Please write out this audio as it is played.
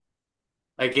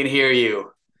I can hear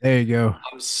you. There you go.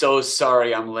 I'm so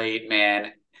sorry I'm late,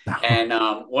 man. And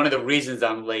one of the reasons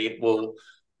I'm late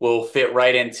will fit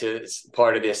right into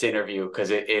part of this interview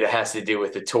because it has to do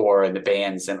with the tour and the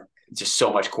bands and just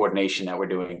so much coordination that we're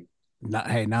doing.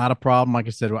 Not a problem. Like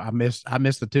I said, I missed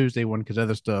the Tuesday one because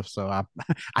other stuff, so I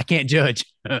I can't judge.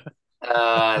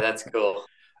 That's cool.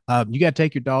 You got to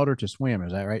take your daughter to swim.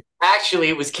 Is that right? Actually,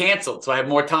 it was canceled, so I have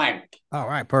more time. All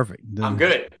right, perfect. I'm Then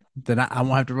good. then I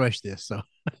won't have to rush this. So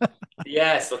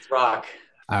Yes, let's rock.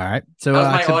 all right. So How's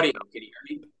like my I said, audio? Can you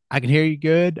hear me? I can hear you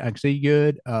good. I can see you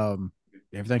good.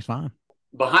 Everything's fine.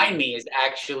 Behind me is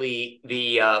actually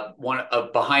the one a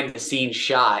behind the scenes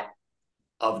shot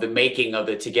of the making of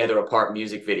the Together Apart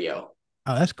music video.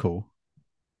 Oh, that's cool.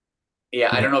 Yeah,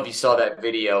 I Yeah. don't know if you saw that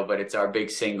video, but it's our big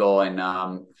single,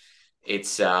 and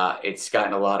it's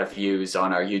gotten a lot of views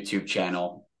on our YouTube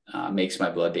channel. Makes my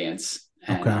blood dance,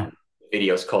 and Okay. the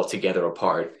video is called "Together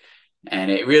Apart," and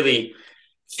it really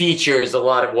features a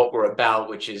lot of what we're about,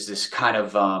 which is this kind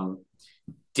of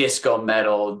disco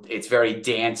metal. It's very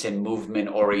dance and movement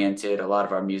oriented. A lot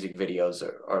of our music videos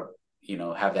are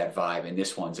have that vibe, and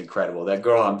this one's incredible. That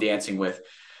girl I'm dancing with,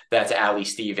 that's Ali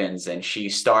Stevens, and she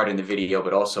starred in the video,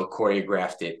 but also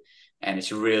choreographed it, and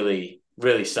it's really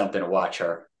something to watch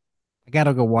her. I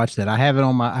gotta go watch that. I have it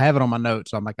on my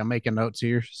notes. So I'm making notes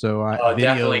here. So I Oh,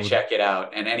 definitely video. check it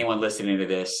out. And anyone listening to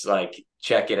this, like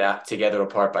check it out. Together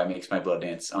Apart by Makes My Blood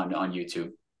Dance on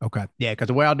YouTube. Okay. Yeah, because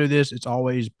the way I'll do this, it's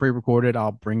always pre-recorded.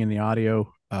 I'll bring in the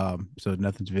audio. So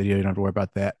nothing's video. You don't have to worry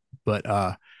about that. But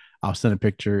I'll send a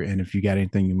picture, and if you got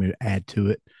anything you may add to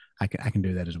it, I can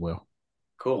do that as well.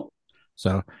 Cool.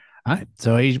 So all right.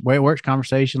 So he's way it works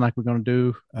conversation like we're gonna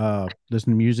do.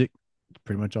 Listen to music. That's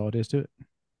pretty much all it is to it.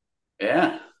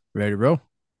 Yeah. Ready to roll?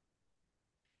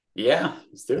 Yeah.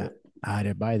 Let's do Uh, it. All right,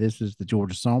 everybody. This is the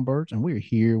Georgia Songbirds, and we're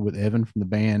here with Evan from the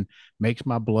band Makes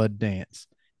My Blood Dance.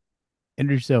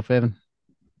 Introduce yourself, Evan.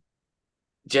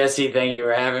 Jesse, thank you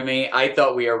for having me. I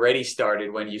thought we already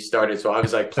started when you started. So I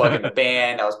was like plugging the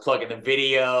band, I was plugging the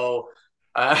video.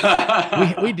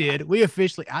 We did. We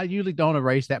officially. I usually don't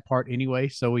erase that part anyway.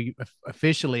 So we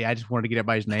officially. I just wanted to get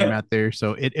everybody's name out there.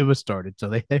 So it was started. So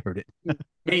they heard it.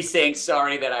 Me saying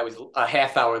sorry that I was a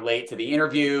half hour late to the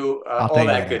interview, I'll all take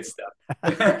that that good stuff.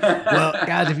 out. Well,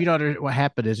 guys, if you don't know what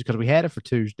happened is because we had it for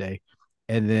Tuesday,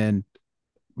 and then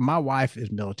my wife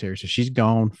is military, so she's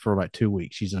gone for about 2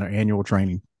 weeks. She's in her annual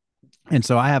training, and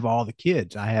so I have all the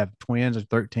kids. I have twins of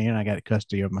 13. I got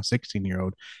custody of my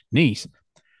 16-year-old niece.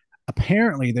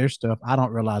 Apparently there's stuff I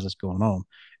don't realize is going on.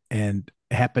 And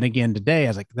it happened again today. I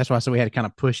was like, that's why I said we had to kind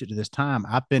of push it to this time.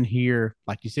 I've been here,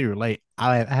 like you said, you're late.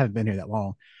 I haven't been here that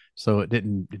long. So it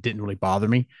didn't really bother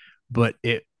me. But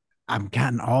I'm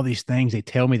gotten all these things they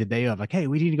tell me the day of, like, hey,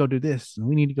 we need to go do this and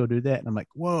we need to go do that. And I'm like,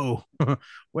 whoa,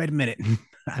 wait a minute.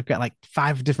 I've got like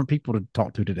five different people to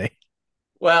talk to today.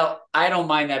 Well, I don't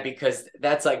mind that because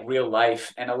that's like real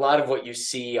life. And a lot of what you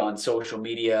see on social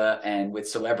media and with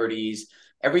celebrities,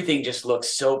 everything just looks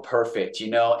so perfect,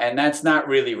 and that's not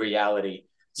really reality.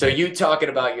 So Right. you talking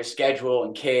about your schedule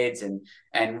and kids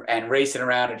and racing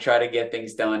around and try to get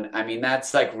things done. I mean,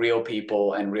 that's like real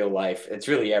people and real life. It's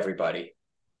really everybody.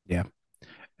 Yeah.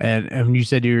 And when you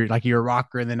said you're a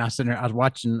rocker, and then I was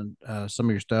watching some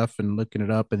of your stuff and looking it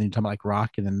up, and then you're talking about like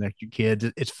rock, and then like your kids.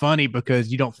 It's funny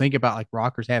because you don't think about like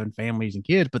rockers having families and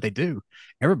kids, but they do.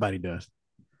 Everybody does.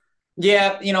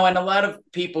 Yeah, and a lot of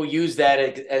people use that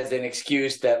as an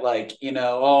excuse that, like,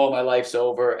 oh, my life's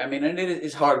over. I mean, and it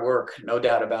is hard work, no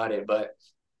doubt about it. But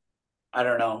I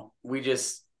don't know. We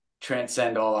just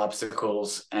transcend all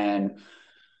obstacles, and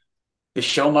the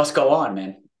show must go on,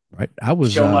 man. Right. I The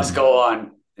was show must go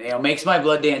on. Makes my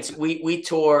blood dance. We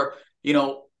tour. We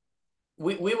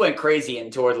went crazy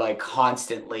and toured like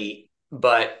constantly,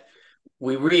 but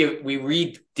we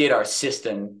redid our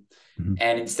system. mhm.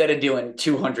 And instead of doing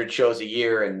 200 shows a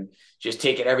year and just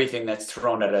taking everything that's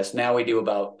thrown at us, now we do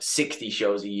about 60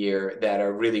 shows a year that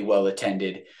are really well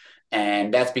attended.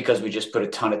 And that's because we just put a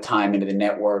ton of time into the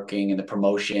networking and the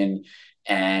promotion,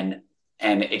 and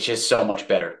it's just so much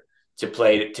better to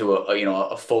play to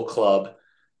a full club.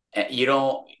 You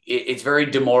don't it's very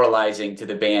demoralizing to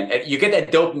the band. You get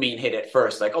that dopamine hit at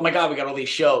first, like, oh my god, we got all these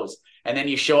shows, and then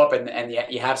you show up and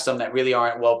you have some that really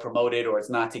aren't well promoted or it's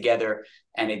not together,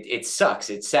 and it sucks.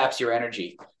 It saps your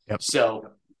energy. Yep.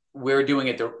 So we're doing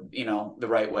it the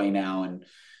right way now, and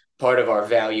part of our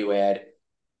value add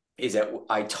is that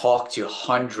I talk to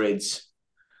hundreds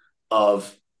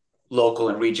of local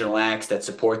and regional acts that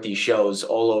support these shows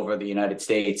all over the United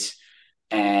States,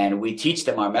 and we teach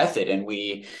them our method, and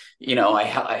I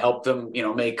help them,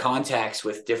 make contacts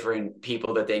with different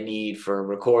people that they need for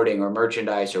recording or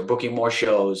merchandise or booking more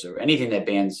shows or anything that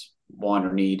bands want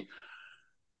or need.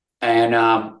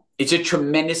 And it's a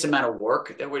tremendous amount of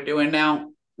work that we're doing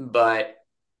now, but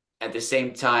at the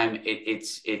same time,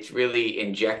 it's really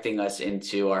injecting us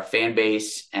into our fan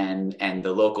base and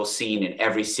the local scene in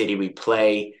every city we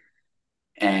play.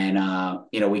 And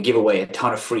we give away a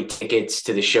ton of free tickets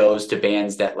to the shows to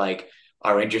bands that like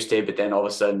are interested, but then all of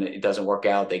a sudden it doesn't work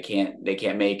out. They can't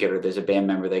make it, or there's a band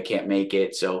member that can't make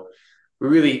it. So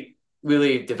we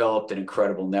really developed an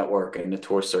incredible network and a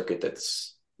tour circuit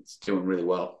that's doing really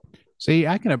well. See,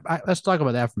 let's talk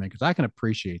about that for a minute because I can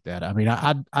appreciate that. I mean,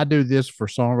 I do this for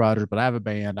songwriters, but I have a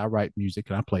band, I write music,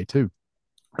 and I play too.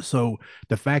 So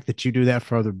the fact that you do that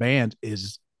for other bands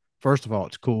is, first of all,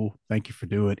 it's cool. Thank you for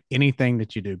doing anything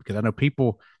that you do, because I know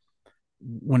people,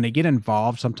 when they get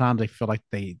involved, sometimes they feel like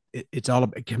it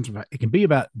can be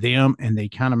about them, and they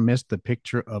kind of miss the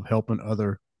picture of helping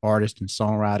other artists and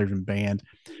songwriters and bands,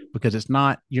 because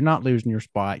you're not losing your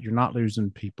spot, you're not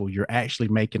losing people, you're actually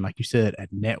making, like you said, a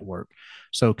network.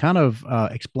 So kind of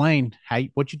explain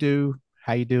what you do,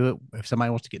 how you do it, if somebody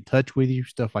wants to get in touch with you,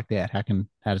 stuff like that.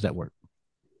 How does that work?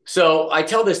 So I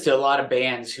tell this to a lot of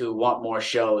bands who want more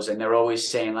shows, and they're always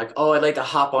saying like, "Oh, I'd like to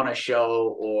hop on a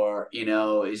show," or,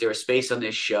 "Is there a space on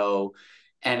this show?"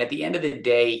 And at the end of the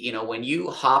day, when you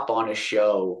hop on a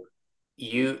show,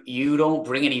 you don't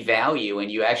bring any value,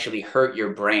 and you actually hurt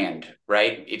your brand,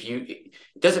 right? It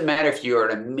doesn't matter if you're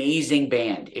an amazing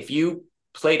band. If you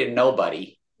play to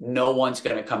nobody, no one's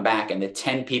going to come back, and the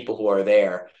 10 people who are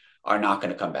there are not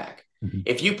going to come back. Mm-hmm.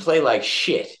 If you play like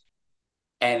shit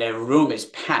and a room is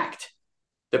packed,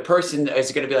 the person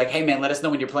is going to be like, "Hey man, let us know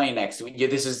when you're playing next.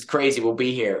 This is crazy. We'll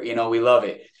be here. We love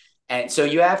it." And so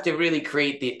you have to really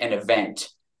create an event.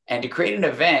 And to create an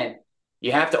event,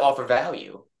 you have to offer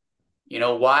value.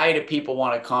 Why do people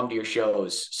want to come to your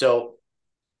shows? So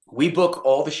we book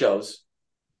all the shows.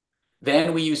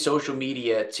 Then we use social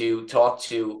media to talk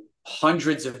to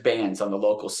hundreds of bands on the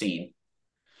local scene.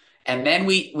 And then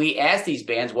we ask these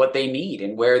bands what they need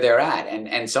and where they're at.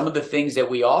 And some of the things that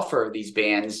we offer these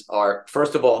bands are,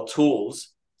 first of all, tools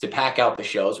to pack out the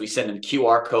shows. We send them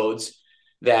QR codes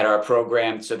that are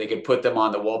programmed so they can put them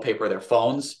on the wallpaper of their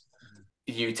phones.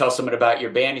 You tell someone about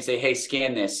your band, you say, "Hey,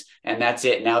 scan this," and that's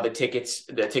it. Now the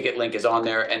ticket link is on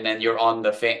there, and then you're on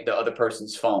the other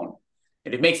person's phone.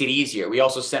 And it makes it easier. We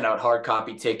also send out hard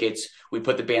copy tickets. We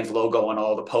put the band's logo on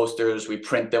all the posters. We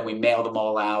print them. We mail them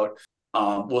all out.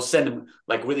 We'll send them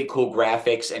like really cool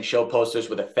graphics and show posters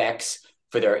with effects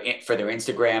for their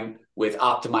Instagram with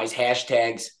optimized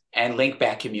hashtags and link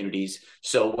back communities.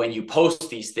 So when you post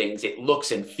these things, it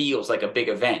looks and feels like a big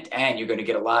event, and you're going to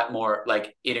get a lot more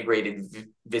like integrated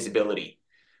visibility,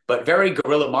 but very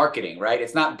guerrilla marketing, right?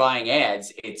 It's not buying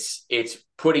ads. It's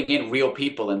putting in real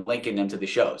people and linking them to the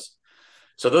shows.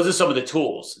 So those are some of the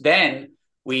tools. Then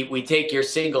we take your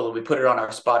single and we put it on our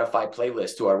Spotify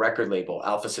playlist to our record label,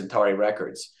 Alpha Centauri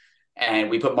Records. And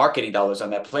we put marketing dollars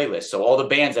on that playlist. So all the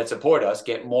bands that support us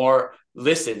get more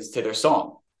listens to their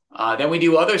song. Then we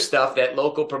do other stuff that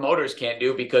local promoters can't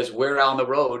do because we're on the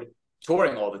road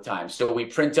touring all the time. So we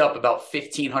print up about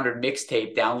 1,500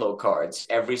 mixtape download cards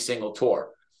every single tour.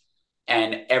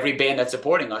 And every band that's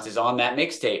supporting us is on that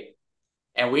mixtape.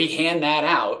 And we hand that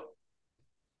out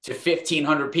to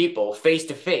 1,500 people face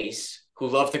to face who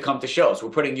love to come to shows. We're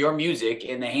putting your music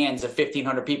in the hands of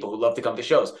 1,500 people who love to come to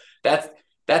shows.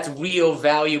 That's real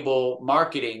valuable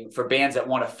marketing for bands that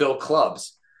want to fill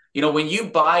clubs. When you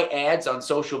buy ads on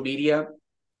social media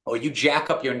or you jack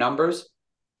up your numbers,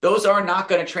 those are not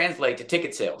going to translate to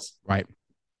ticket sales. Right.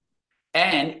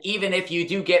 And even if you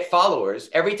do get followers,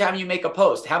 every time you make a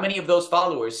post, how many of those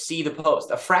followers see the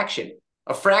post? A fraction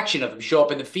of them show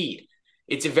up in the feed.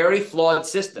 It's a very flawed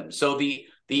system. So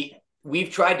we've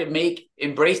tried to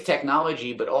embrace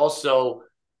technology, but also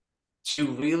to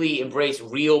really embrace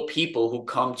real people who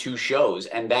come to shows.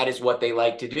 And that is what they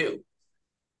like to do.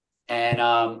 And,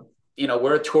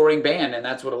 we're a touring band, and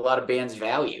that's what a lot of bands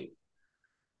value.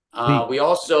 We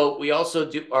also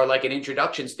are like an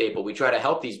introduction staple. We try to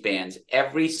help these bands.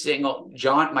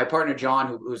 My partner,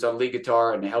 John, who's on lead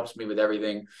guitar and helps me with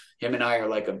everything. Him and I are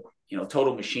like a,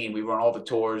 total machine. We run all the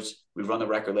tours. We run the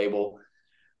record label.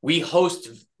 We host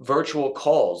virtual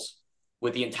calls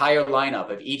with the entire lineup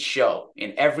of each show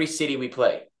in every city we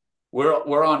play.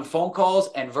 We're on phone calls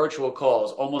and virtual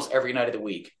calls almost every night of the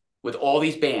week with all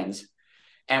these bands.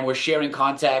 And we're sharing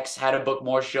contacts, how to book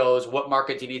more shows, what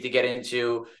market do you need to get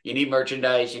into. You need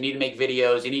merchandise, you need to make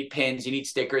videos, you need pins, you need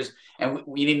stickers, and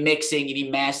you need mixing, you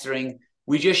need mastering.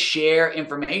 we just share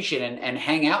information and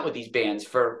hang out with these bands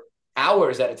for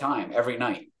hours at a time every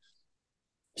night.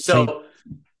 So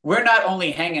we're not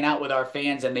only hanging out with our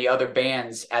fans and the other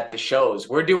bands at the shows,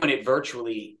 we're doing it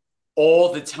virtually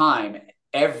all the time,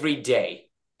 every day,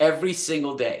 every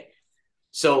single day.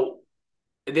 So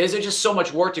there's just so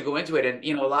much work to go into it.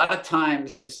 And, a lot of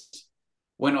times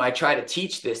when I try to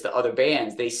teach this to other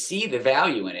bands, they see the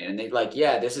value in it and they're like,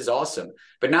 yeah, this is awesome.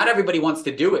 But not everybody wants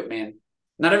to do it, man.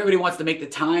 Not everybody wants to make the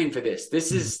time for this.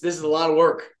 This is a lot of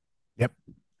work. Yep.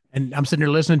 And I'm sitting there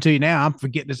listening to you now. I'm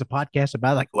forgetting there's a podcast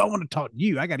about like, well, I want to talk to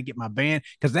you. I got to get my band.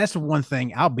 Cause that's the one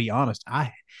thing I'll be honest.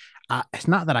 It's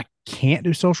not that I can't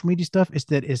do social media stuff. It's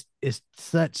that it's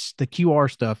such, the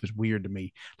QR stuff is weird to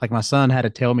me. Like my son had to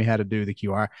tell me how to do the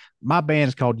QR. My band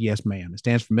is called Yes Ma'am. It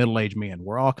stands for middle-aged men.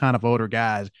 We're all kind of older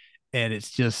guys. And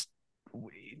it's just,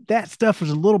 that stuff is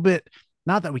a little bit,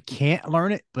 not that we can't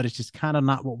learn it, but it's just kind of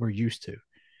not what we're used to.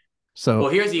 So, well,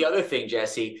 here's the other thing,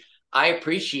 Jesse. I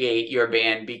appreciate your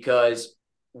band because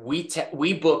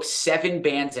we book 7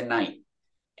 bands a night.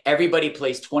 Everybody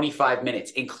plays 25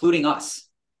 minutes, including us.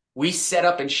 We set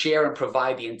up and share and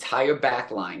provide the entire back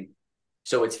line.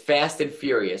 So it's fast and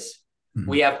furious. Mm-hmm.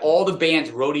 We have all the bands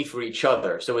roadie for each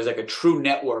other. So it's like a true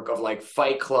network of like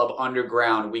Fight Club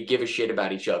underground. We give a shit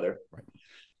about each other. Right.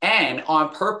 And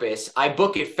on purpose, I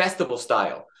book it festival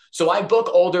style. So I book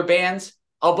older bands.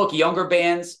 I'll book younger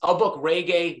bands. I'll book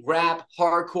reggae, rap,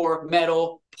 hardcore,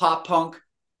 metal, pop punk,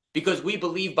 because we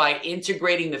believe by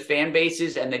integrating the fan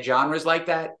bases and the genres like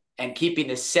that and keeping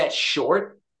the set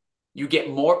short, you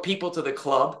get more people to the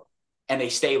club and they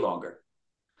stay longer.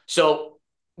 So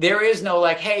there is no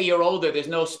like, hey, you're older, there's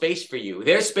no space for you.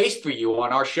 There's space for you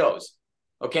on our shows.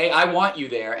 Okay, I want you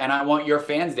there and I want your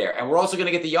fans there. And we're also going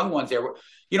to get the young ones there.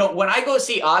 When I go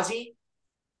see Ozzy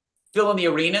filling the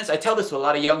arenas, I tell this to a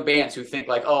lot of young bands who think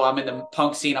like, oh, I'm in the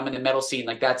punk scene, I'm in the metal scene,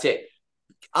 like that's it.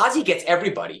 Ozzy gets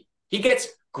everybody. He gets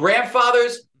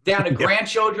grandfathers down to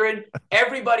grandchildren,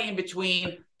 everybody in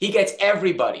between. He gets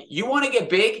everybody. You want to get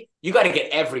big, you got to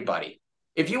get everybody.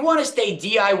 If you want to stay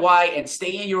DIY and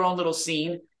stay in your own little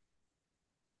scene,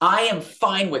 I am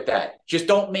fine with that. Just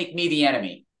don't make me the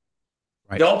enemy.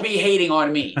 Right. Don't be hating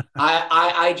on me.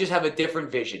 I just have a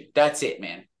different vision. That's it,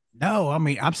 man. No, I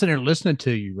mean, I'm sitting there listening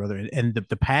to you, brother, and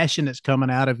the passion that's coming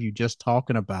out of you just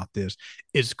talking about this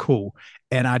is cool.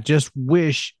 And I just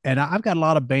wish, and I've got a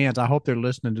lot of bands, I hope they're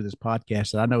listening to this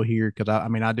podcast that I know here, because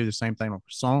I do the same thing with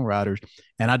songwriters,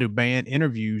 and I do band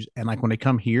interviews, and like when they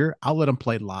come here, I'll let them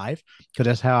play live, because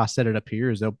that's how I set it up here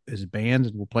is bands,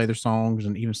 and we'll play their songs,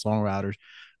 and even songwriters.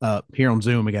 Here on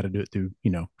Zoom, we got to do it through,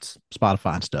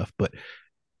 Spotify and stuff. But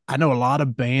I know a lot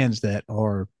of bands that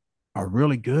are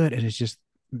really good, and it's just,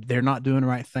 they're not doing the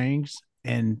right things.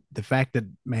 And the fact that,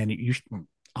 man, you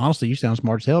sound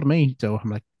smart as hell to me. So I'm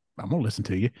like, I'm going to listen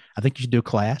to you. I think you should do a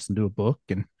class and do a book.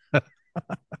 And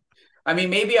I mean,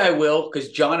 maybe I will,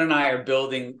 because John and I are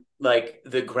building like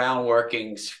the ground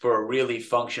workings for a really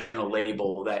functional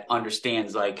label that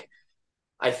understands, like,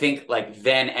 I think like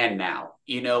then and now,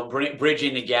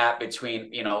 bridging the gap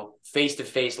between,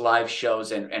 face-to-face live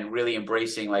shows and really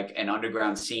embracing like an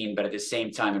underground scene, but at the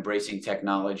same time, embracing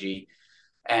technology.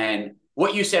 And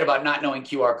what you said about not knowing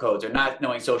QR codes or not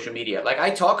knowing social media, like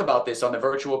I talk about this on the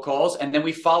virtual calls, and then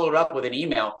we followed up with an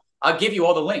email. I'll give you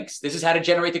all the links. This is how to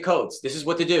generate the codes. This is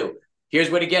what to do. Here's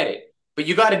where to get it. But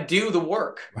you got to do the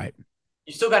work. Right.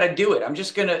 You still got to do it. I'm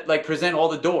just going to like present all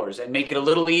the doors and make it a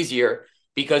little easier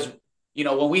because,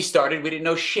 when we started, we didn't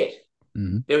know shit.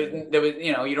 Mm-hmm. There was,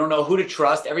 you don't know who to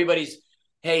trust. Everybody's,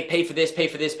 hey, pay for this, pay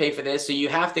for this, pay for this. So you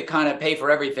have to kind of pay for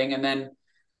everything.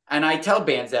 And I tell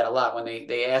bands that a lot when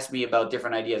they ask me about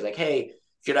different ideas, like, hey,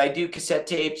 should I do cassette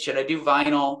tapes? Should I do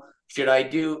vinyl? Should I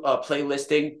do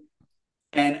playlisting?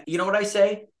 And you know what I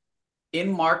say? In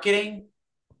marketing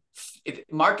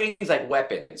is like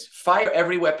weapons. Fire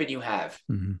every weapon you have.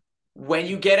 Mm-hmm. When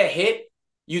you get a hit,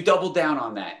 you double down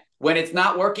on that. When it's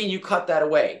not working, you cut that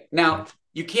away. Now,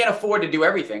 you can't afford to do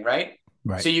everything, right?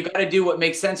 Right. So you got to do what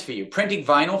makes sense for you. Printing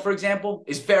vinyl, for example,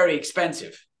 is very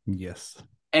expensive. Yes.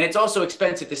 And it's also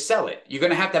expensive to sell it. You're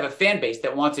going to have a fan base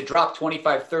that wants to drop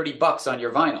 $25-$30 on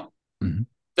your vinyl. Mm-hmm.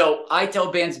 So I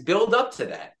tell bands, build up to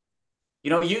that.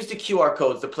 Use the QR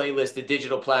codes, the playlist, the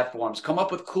digital platforms. Come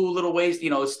up with cool little ways,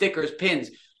 stickers,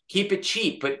 pins. Keep it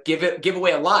cheap, but give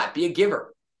away a lot. Be a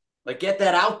giver. Like, get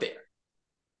that out there.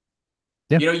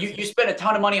 Yeah. You spend a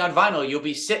ton of money on vinyl, you'll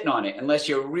be sitting on it unless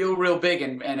you're real, real big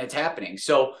and it's happening.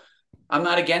 So I'm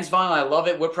not against vinyl. I love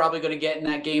it. We're probably going to get in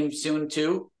that game soon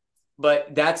too.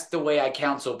 But that's the way I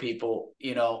counsel people,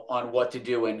 on what to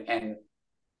do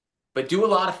but do a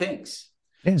lot of things.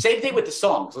 Yeah. Same thing with the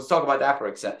songs. Let's talk about that for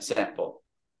example.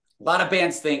 A lot of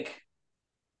bands think,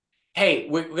 hey,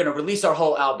 we're going to release our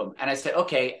whole album. And I said,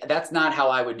 okay, that's not how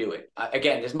I would do it.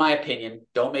 Again, this is my opinion.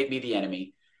 Don't make me the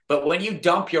enemy. But when you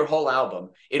dump your whole album,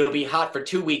 it'll be hot for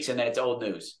 2 weeks and then it's old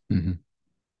news. Mm-hmm.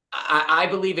 I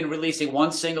believe in releasing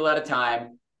one single at a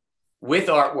time with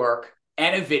artwork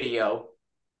and a video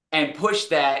and push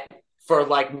that for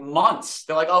like months.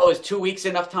 They're like, oh, is 2 weeks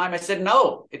enough time? I said,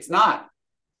 no, it's not.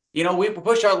 You know, we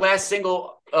pushed our last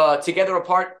single Together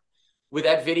Apart with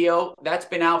that video. That's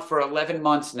been out for 11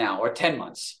 months now, or 10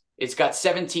 months. It's got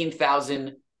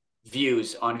 17,000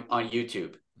 views on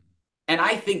YouTube. And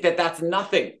I think that that's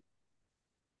nothing.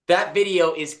 That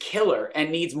video is killer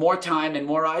and needs more time and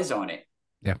more eyes on it.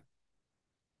 Yeah.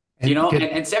 You know,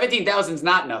 and 17,000 is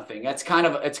not nothing. It's kind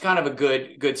of a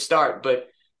good start, but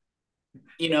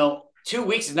you know, 2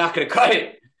 weeks is not going to cut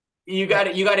it. You got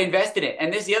to invest in it.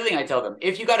 And this is the other thing I tell them: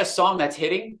 if you got a song that's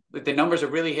hitting, that the numbers are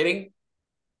really hitting,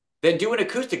 then do an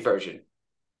acoustic version.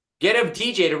 Get a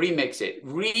DJ to remix it.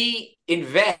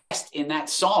 Reinvest in that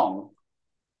song.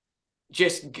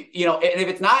 Just, you know, and if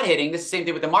it's not hitting, this is the same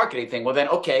thing with the marketing thing. Well, then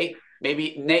okay,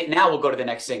 maybe now we'll go to the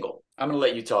next single. I'm going to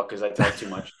let you talk because I talk too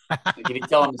much. Can you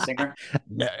tell I'm the singer?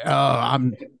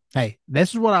 No, hey, this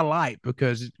is what I like,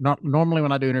 because not normally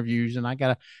when I do interviews and I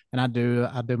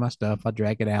do my stuff, I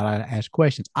drag it out, I ask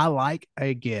questions. I like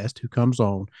a guest who comes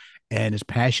on and is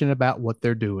passionate about what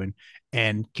they're doing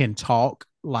and can talk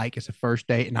like it's a first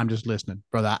date and I'm just listening,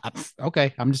 brother.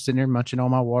 Okay, I'm just sitting here munching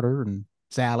on my water and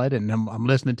salad and I'm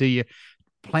listening to you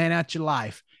plan out your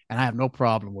life, and I have no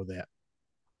problem with that.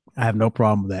 I have no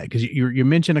problem with that, because you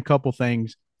mentioned a couple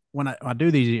things when I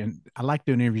do these, and I like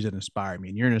doing interviews that inspire me,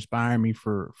 and you're inspiring me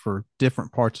for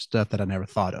different parts of stuff that I never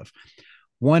thought of.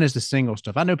 One is the single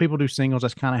stuff. I know people do singles.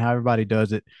 That's kind of how everybody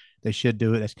does it. They should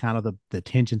do it. That's kind of the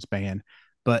attention span.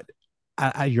 But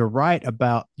you're right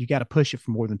about, you got to push it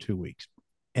for more than 2 weeks,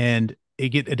 and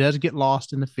it does get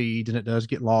lost in the feeds, and it does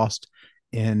get lost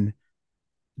in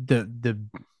the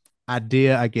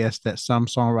idea, I guess, that some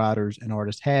songwriters and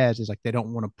artists has, is like they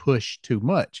don't want to push too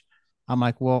much. I'm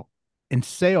like, well, in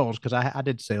sales, because I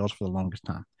did sales for the longest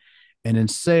time, and in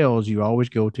sales you always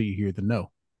go till you hear the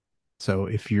no. So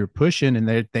if you're pushing and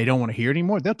they don't want to hear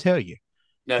anymore, they'll tell you.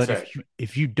 That's But right.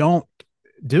 if you don't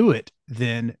do it,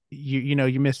 then you know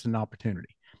you missed an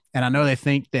opportunity. And I know they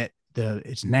think that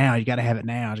it's now, you got to have it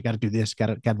now. You got to do this,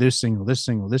 got this single,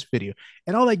 this video,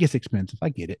 and all that gets expensive. I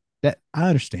get it. That I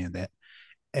understand that.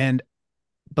 And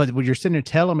but when you're sitting there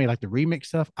telling me like the remix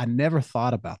stuff, I never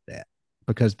thought about that,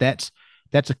 because that's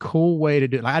a cool way to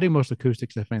do it. Like I do most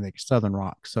acoustic stuff, anything like Southern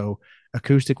rock, so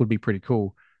acoustic would be pretty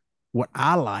cool. What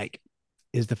I like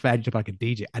is the fact you're like a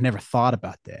DJ. I never thought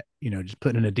about that. You know, just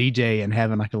putting in a DJ and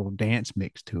having like a little dance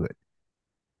mix to it.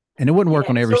 And it wouldn't work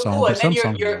Yeah, on every so song, cool. but And then some you're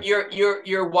songs you're would. you're you're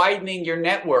you're widening your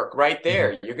network right Mhm.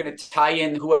 there. You're going to tie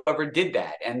in whoever did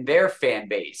that and their fan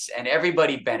base, and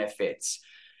everybody benefits.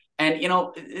 And you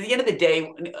know, at the end of the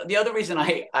day, the other reason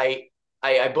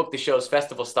I book the shows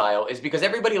festival style is because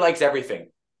everybody likes everything.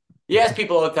 You Yeah. ask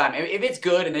people all the time, if it's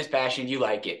good and there's passion, you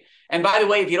like it. And by the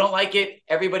way, if you don't like it,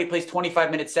 everybody plays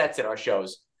 25-minute sets at our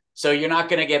shows. So you're not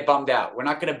going to get bummed out. We're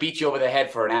not going to beat you over the head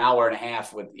for an hour and a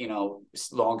half with, you know,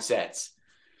 long sets.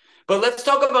 But let's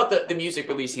talk about the music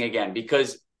releasing again,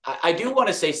 because I do want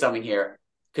to say something here,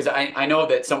 because I know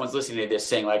that someone's listening to this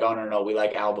saying like, oh, no, we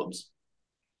like albums.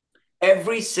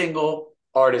 Every single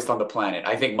artist on the planet,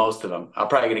 I think most of them, I'm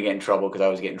probably going to get in trouble because I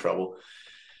always get in trouble.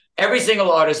 Every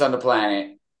single artist on the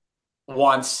planet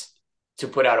wants to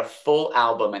put out a full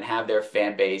album and have their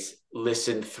fan base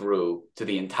listen through to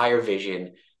the entire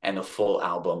vision and the full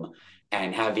album,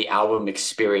 and have the album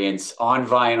experience on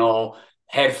vinyl,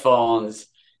 headphones,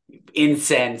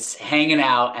 incense, hanging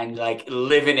out, and like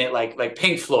living it like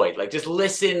Pink Floyd, like just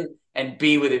listen and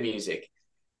be with the music.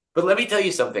 But let me tell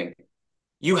you something.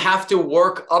 You have to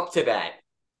work up to that.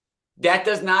 That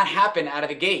does not happen out of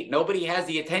the gate. Nobody has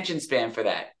the attention span for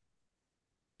that.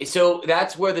 So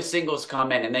that's where the singles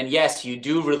come in. And then, yes, you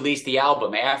do release the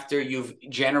album after you've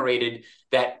generated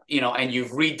that, you know, and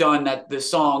you've redone the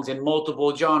songs in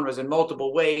multiple genres and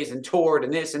multiple ways and toured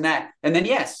and this and that. And then,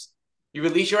 yes, you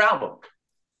release your album.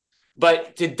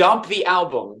 But to dump the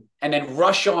album and then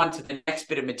rush on to the next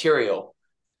bit of material,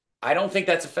 I don't think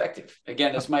that's effective.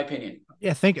 Again, that's my opinion.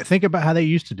 Yeah, think about how they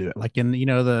used to do it, like in the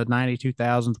 90s,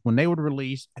 2000s, when they would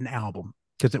release an album.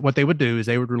 Because what they would do is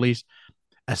they would release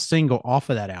a single off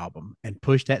of that album and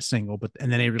push that single,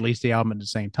 and then they release the album at the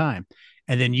same time,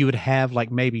 and then you would have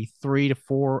like maybe 3 to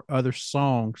 4 other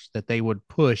songs that they would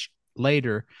push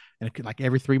later, and like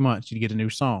every 3 months you'd get a new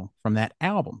song from that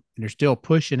album, and they're still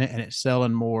pushing it, and it's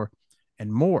selling more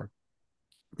and more.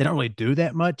 They don't really do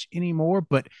that much anymore.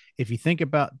 But if you think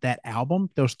about that album,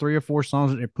 those 3 or 4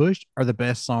 songs that they pushed are the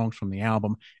best songs from the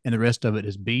album, and the rest of it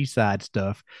is B-side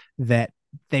stuff that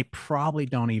they probably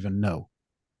don't even know.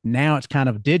 Now it's kind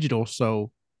of digital,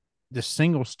 so the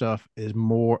single stuff is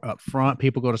more upfront.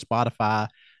 People go to Spotify.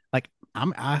 Like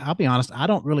I'll be honest, I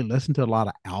don't really listen to a lot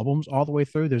of albums all the way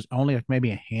through. There's only like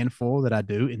maybe a handful that I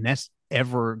do, and that's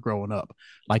ever growing up.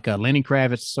 Like a Lenny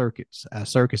Kravitz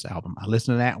Circus album. I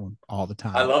listen to that one all the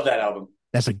I time. love that album.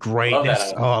 That's a I great. love that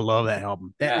That's album. oh, I love that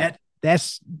album. Yeah.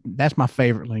 That's my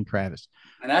favorite Lenny Kravitz.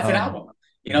 And that's an Um, album.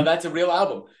 mhm, That's a real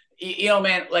album.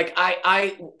 Man, like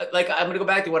I'm gonna go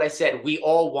back to what I said. We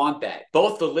all want that.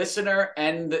 Both the listener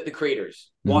and the creators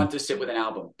mhm. want to sit with an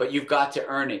album, but you've got to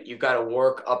earn it. You've got to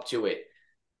work up to it.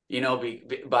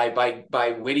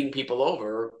 By winning people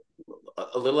over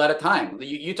a little at a time.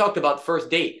 You talked about first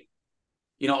date.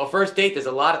 A first date. There's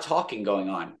a lot of talking going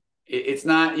on. It's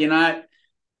not. You're not.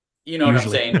 You know what I'm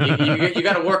Usually, saying? You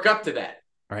got to work up to that.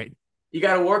 right? You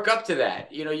got to work up to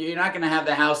that. You're not going to have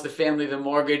the house, the family, the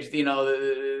mortgage,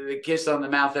 the kiss on the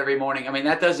mouth every morning. I mean,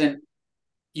 that doesn't,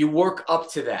 you work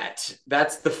up to that.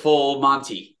 That's the full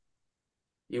Monty.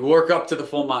 You work up to the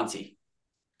full Monty.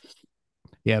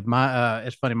 Yeah, my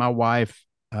it's funny. My wife,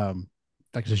 like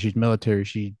I said, she's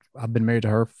military. I've been married to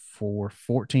her for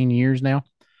 14 years now,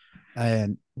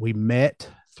 and we met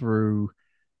through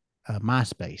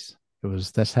MySpace.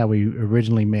 That's how we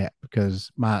originally met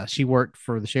because my she worked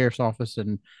for the sheriff's office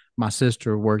and my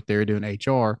sister worked there doing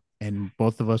HR, and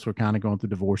both of us were kind of going through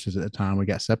divorces at the time. We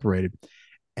got separated,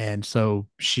 and so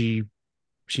she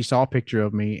saw a picture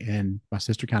of me, and my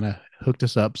sister kind of hooked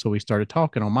us up. So we started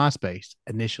talking on MySpace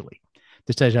initially.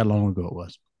 This tells you how long ago it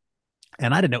was.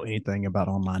 And I didn't know anything about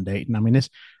online dating. I mean,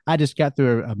 I just got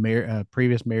through a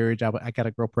previous marriage. I got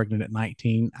a girl pregnant at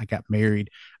 19. I got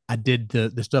married. I did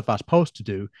the stuff I was supposed to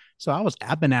do. So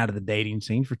I've been out of the dating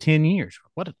scene for 10 years.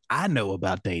 What did I know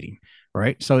about dating?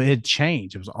 Right. So it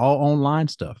changed. It was all online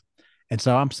stuff. And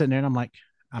so I'm sitting there and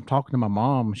I'm talking to my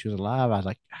mom when she was alive. I was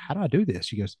like, how do I do this?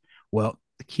 She goes, well,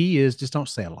 the key is just don't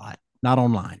say a lot, not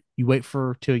online. You wait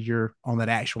for till you're on that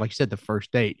actual, like you said, the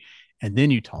first date, and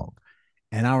then you talk.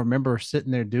 And I remember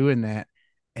sitting there doing that,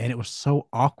 and it was so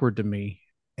awkward to me.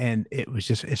 And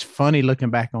it's funny looking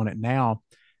back on it now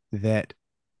that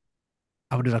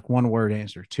I would do like 1 word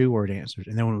answer, 2 word answers.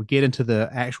 And then when we get into the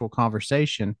actual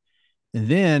conversation, and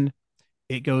then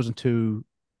it goes into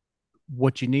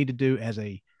what you need to do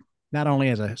not only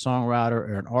as a songwriter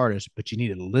or an artist, but you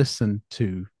need to listen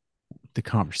to the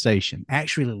conversation.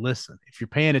 Actually listen. If you're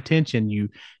paying attention,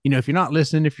 if you're not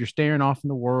listening, if you're staring off in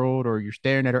the world or you're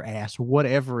staring at her ass or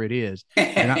whatever it is,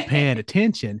 you're not paying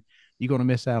attention, you're going to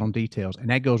miss out on details. And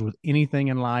that goes with anything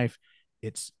in life.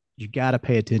 You got to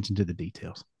pay attention to the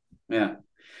details. Yeah.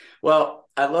 Well,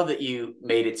 I love that you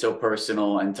made it so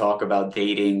personal and talk about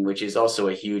dating, which is also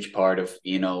a huge part of,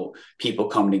 people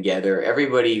come together.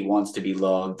 Everybody wants to be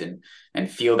loved and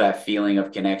feel that feeling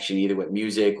of connection, either with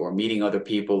music or meeting other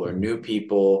people or new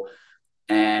people.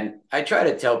 And I try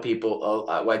to tell people,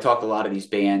 I talk to a lot of these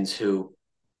bands who,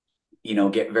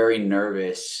 get very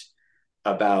nervous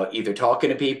about either talking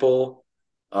to people,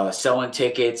 selling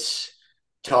tickets,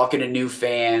 talking to new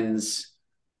fans.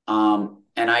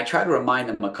 And I try to remind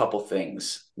them a couple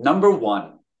things. Number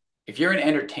one, if you're in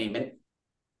entertainment,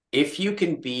 if you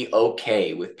can be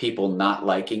okay with people not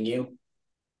liking you,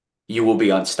 you will be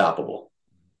unstoppable.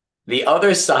 The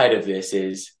other side of this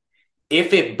is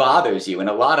if it bothers you, and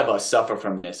a lot of us suffer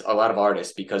from this, a lot of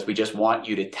artists, because we just want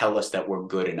you to tell us that we're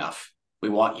good enough. We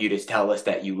want you to tell us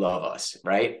that you love us,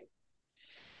 right?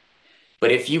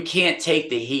 But if you can't take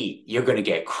the heat, you're going to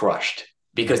get crushed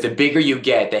because the bigger you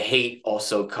get, the hate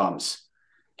also comes.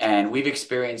 And we've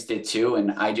experienced it too.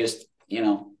 And I just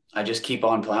keep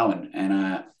on plowing and,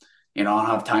 I don't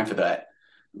have time for that.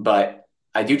 But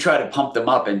I do try to pump them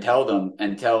up and tell them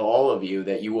and tell all of you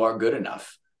that you are good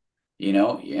enough,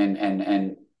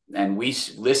 and we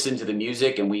listen to the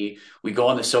music and we go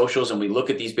on the socials and we look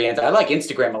at these bands. I like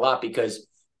Instagram a lot because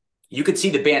you could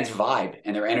see the band's vibe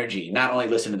and their energy, not only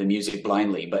listen to the music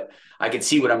blindly, but I could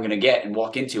see what I'm going to get and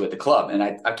walk into at the club. And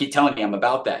I keep telling you, I'm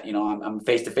about that. I'm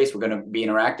face to face. We're going to be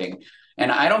interacting.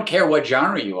 And I don't care what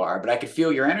genre you are, but I could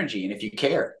feel your energy. And if you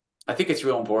care, I think it's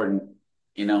real important.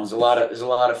 There's a lot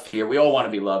of fear. We all want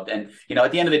to be loved. And,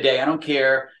 at the end of the day, I don't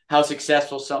care how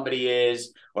successful somebody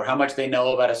is or how much they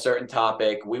know about a certain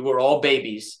topic. We were all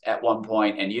babies at one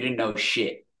point and you didn't know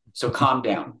shit. So calm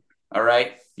down. All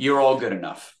right. You're all good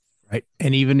enough. Right.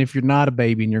 And even if you're not a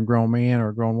baby and you're a grown man or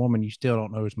a grown woman, you still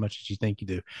don't know as much as you think you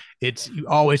do. You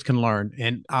always can learn.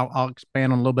 And I'll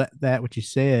expand on a little bit that what you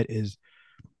said is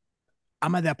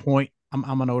I'm at that point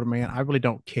I'm an older man. I really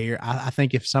don't care. I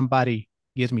think if somebody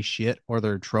gives me shit or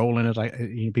they're trolling as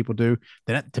people do,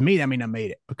 then to me that means I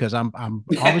made it because I'm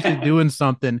obviously doing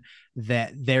something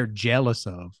that they're jealous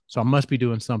of. So I must be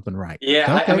doing something right. Yeah,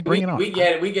 So I okay, mean, bring it on. we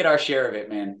get it. We get our share of it,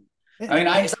 man. I mean,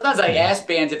 I And sometimes I yeah, ask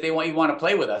bands if they want to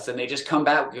play with us, and they just come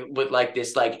back with like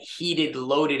this like heated,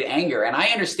 loaded anger, and I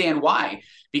understand why,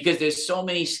 because there's so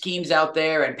many schemes out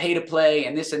there and pay to play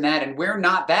and this and that, and we're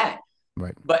not that.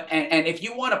 right. But and if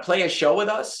you want to play a show with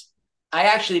us, I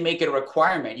actually make it a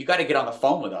requirement. You got to get on the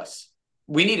phone with us.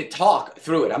 We need to talk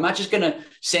through it. I'm not just going to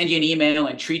send you an email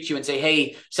and treat you and say,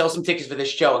 hey, sell some tickets for this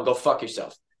show and go fuck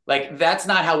yourself. Like, that's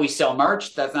not how we sell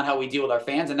merch. That's not how we deal with our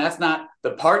fans. And that's not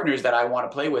the partners that I want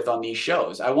to play with on these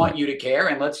shows. I want Right. you to care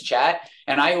and let's chat.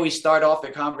 And I always start off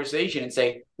the conversation and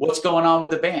say, what's going on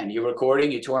with the band? You're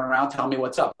recording, you're touring around, tell me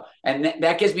what's up. And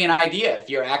that gives me an idea if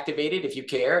you're activated, if you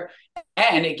care.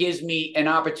 And it gives me an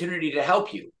opportunity to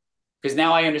help you. Because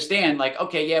now I understand, like,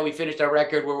 okay, yeah, we finished our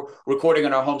record. We're recording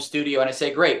in our home studio. And I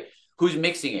say, great, who's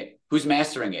mixing it? Who's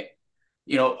mastering it?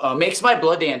 Makes My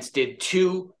Blood Dance did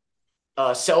two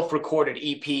self-recorded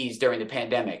EPs during the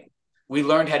pandemic. We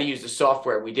learned how to use the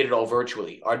software. We did it all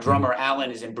virtually. Our drummer,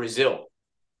 Alan, is in Brazil.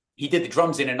 He did the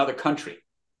drums in another country.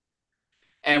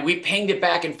 And we pinged it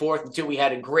back and forth until we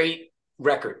had a great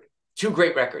record, two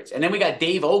great records. And then we got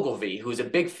Dave Ogilvy, who's a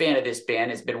big fan of this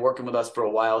band, has been working with us for a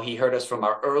while. He heard us from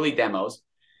our early demos.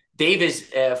 Dave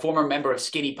is a former member of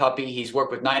Skinny Puppy. He's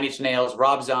worked with Nine Inch Nails,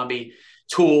 Rob Zombie,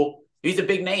 Tool. He's a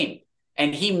big name.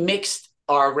 And he mixed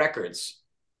our records.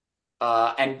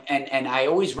 And I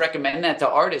always recommend that to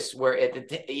artists where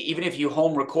even if you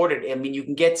home record it, I mean, you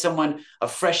can get someone a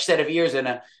fresh set of ears and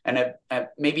a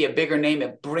maybe a bigger name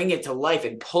and bring it to life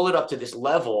and pull it up to this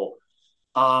level.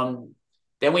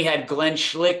 Then we had Glenn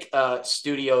Schlick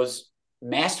Studios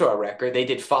master our record. They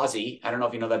did Fozzy. I don't know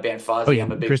if you know that band Fozzy. Oh yeah,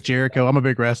 Chris Jericho. I'm a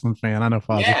big wrestling fan. I know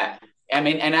Fozzy. Yeah, I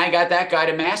mean, and I got that guy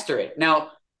to master it.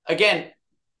 Now, again,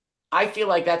 I feel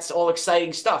like that's all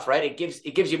exciting stuff, right?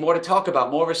 It gives you more to talk about,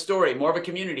 more of a story, more of a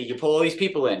community. You pull all these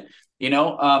people in,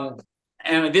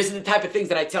 and this is the type of things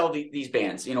that I tell these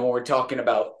bands, when we're talking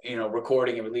about,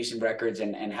 recording and releasing records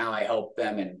and how I help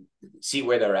them and see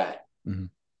where they're at. Mm-hmm.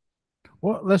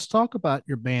 Well, let's talk about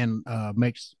your band,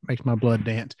 Makes My Blood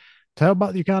Dance. Tell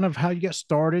about you kind of how you got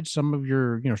started, some of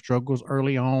your struggles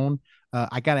early on.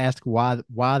 I got to ask why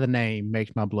the name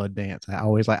Makes My Blood Dance.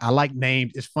 I like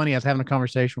names. It's funny. I was having a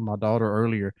conversation with my daughter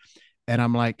earlier, and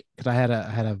I'm like, because I had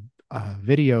a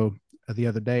video the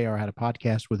other day, or I had a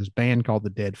podcast with this band called the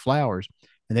Dead Flowers,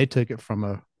 and they took it from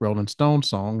a Rolling Stones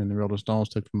song, and the Rolling Stones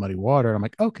took it from Muddy Water. I'm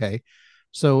like, okay,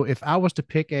 so if I was to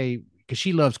pick because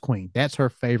she loves Queen, that's her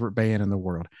favorite band in the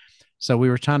world. So we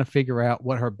were trying to figure out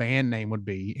what her band name would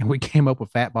be, and we came up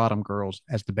with Fat Bottom Girls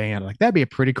as the band. Like that'd be a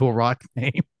pretty cool rock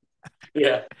name.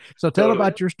 Yeah. So tell Totally.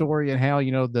 about your story and how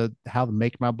the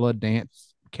Make My Blood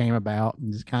Dance came about,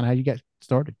 and just kind of how you got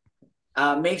started.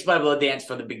 Makes My Blood Dance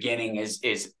from the beginning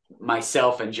is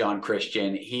myself and John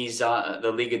Christian. He's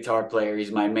the lead guitar player.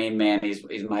 He's my main man.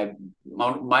 He's my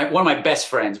one of my best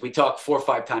friends. We talk 4 or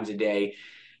 5 times a day.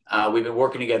 We've been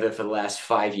working together for the last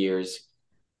 5 years.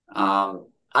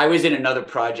 I was in another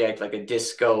project, like a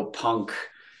disco punk.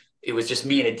 It was just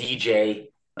me and a DJ.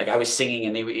 Like I was singing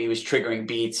and he was triggering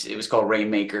beats. It was called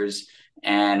Rainmakers.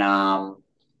 And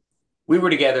we were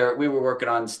together. We were working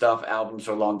on albums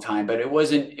for a long time, but it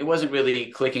wasn't really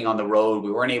clicking on the road.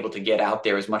 We weren't able to get out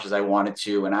there as much as I wanted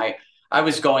to. And I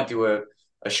was going through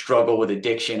a struggle with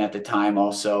addiction at the time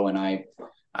also. And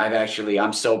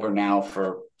I'm sober now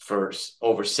for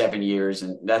over 7 years.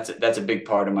 And that's a big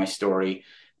part of my story.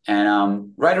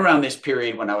 And right around this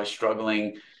period when I was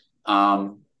struggling,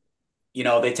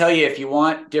 they tell you if you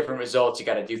want different results, you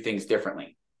got to do things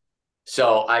differently.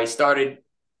 So I started,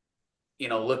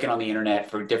 looking on the internet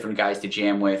for different guys to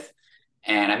jam with.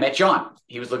 And I met John.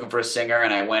 He was looking for a singer,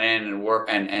 and I went in and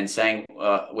worked and sang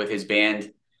with his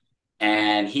band.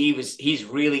 And he's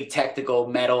really technical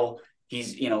metal.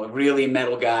 He's, a really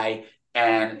metal guy.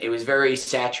 And it was very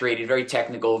saturated, very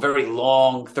technical, very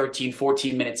long, 13,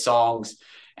 14-minute songs.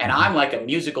 And I'm like a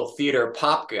musical theater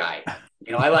pop guy.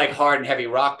 I like hard and heavy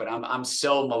rock, but I'm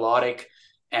so melodic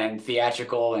and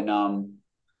theatrical. And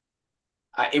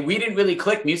we didn't really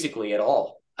click musically at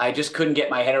all. I just couldn't get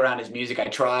my head around his music. I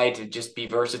tried to just be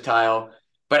versatile,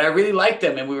 but I really liked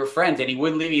him and we were friends, and he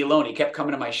wouldn't leave me alone. He kept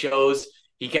coming to my shows.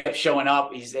 He kept showing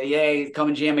up. He said, "Hey, come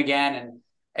and jam again." And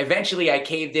eventually I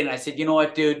caved in. I said, "You know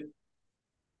what, dude?"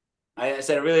 I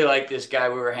said, "I really like this guy."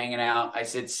 We were hanging out. I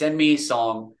said, "Send me a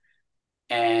song."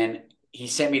 And he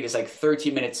sent me this like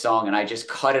 13-minute song, and I just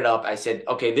cut it up. I said,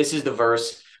 "Okay, this is the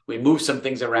verse. We moved some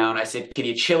things around. I said, can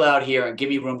you chill out here and give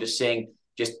me room to sing?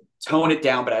 Just tone it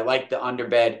down, but I like the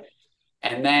underbed.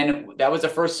 And then that was the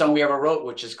first song we ever wrote,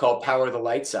 which is called Power of the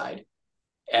Light Side.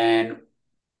 And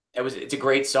it's a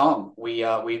great song. We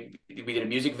did a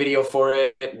music video for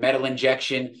it, Metal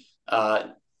Injection,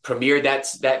 premiered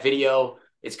that video.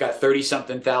 It's got 30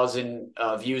 something thousand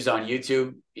views on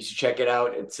YouTube. You should check it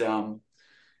out. It's and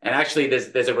actually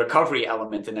there's a recovery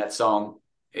element in that song.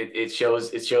 It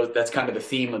shows that's kind of the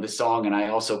theme of the song. And I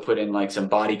also put in like some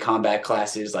body combat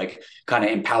classes, like kind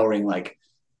of empowering, like,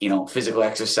 physical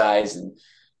exercise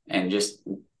and just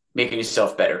making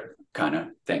yourself better kind of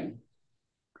thing.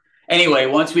 Anyway,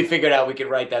 once we figured out we could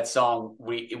write that song,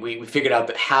 we figured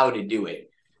out how to do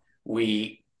it.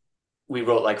 We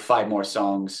wrote like 5 more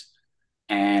songs,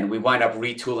 and we wind up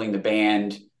retooling the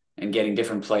band and getting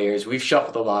different players. We've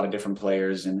shuffled a lot of different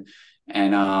players, and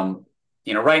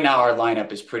right now our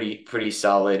lineup is pretty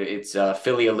solid. It's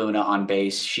Philia Luna on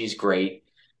bass. She's great.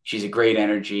 She's a great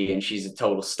energy, and she's a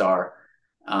total star.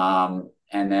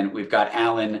 And then we've got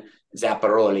Alan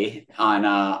Zapparoli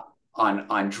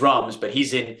on drums, but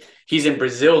he's in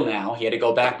Brazil now. He had to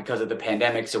go back because of the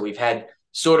pandemic. So we've had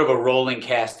sort of a rolling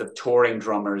cast of touring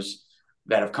drummers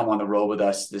that have come on the road with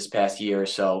us this past year or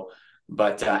so.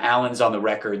 But Alan's on the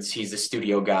records. He's the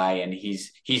studio guy, and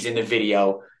he's in the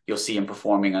video. You'll see him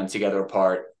performing on Together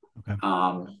Apart. Okay.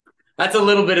 That's a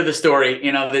little bit of the story.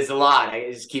 There's a lot.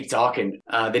 I just keep talking.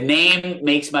 The name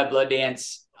Makes My Blood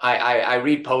Dance. I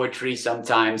read poetry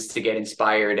sometimes to get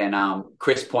inspired, and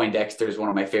Chris Poindexter is one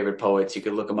of my favorite poets. You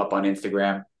could look him up on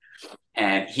Instagram,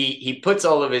 and he puts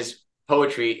all of his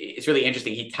poetry. It's really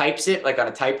interesting. He types it like on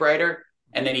a typewriter,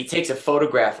 and then he takes a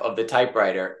photograph of the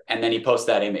typewriter, and then he posts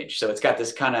that image. So it's got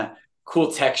this kind of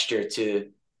cool texture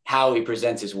to how he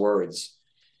presents his words.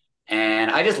 And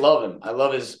I just love him. I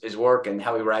love his work and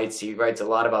how he writes. He writes a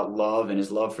lot about love and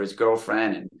his love for his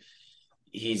girlfriend, and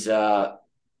he's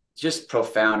just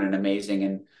profound and amazing.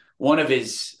 And one of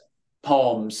his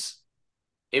poems,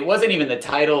 it wasn't even the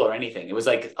title or anything. It was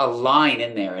like a line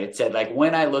in there. It said, like,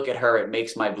 when I look at her, it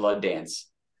makes my blood dance,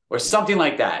 or something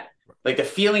like that. Like the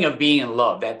feeling of being in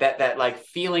love, that like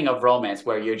feeling of romance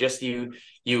where you're just, you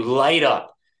light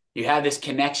up, you have this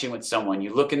connection with someone,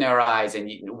 you look in their eyes, and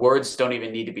words don't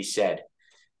even need to be said.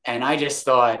 And I just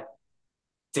thought,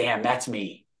 damn, that's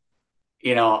me.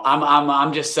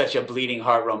 I'm just such a bleeding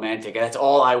heart romantic, and that's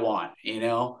all I want.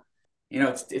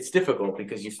 It's difficult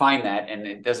because you find that, and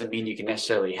it doesn't mean you can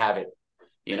necessarily have it,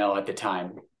 at the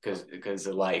time because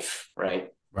of life, right?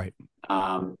 Right.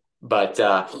 But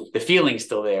the feeling's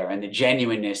still there, and the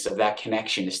genuineness of that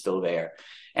connection is still there.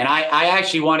 And I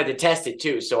actually wanted to test it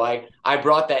too, so I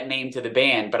brought that name to the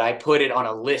band, but I put it on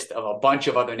a list of a bunch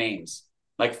of other names,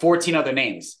 like 14 other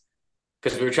names,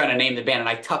 because we were trying to name the band, and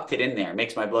I tucked it in there,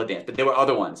 Makes My Blood Dance. But there were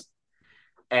other ones,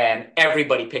 and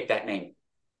everybody picked that name.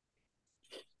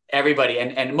 Everybody,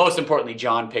 and most importantly,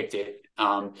 John picked it.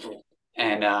 We're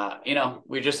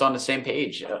just on the same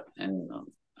page, and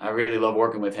I really love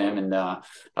working with him, and I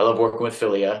love working with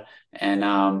Philia, and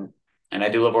I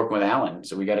do love working with Alan.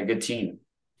 So we got a good team.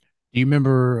 Do you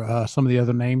remember some of the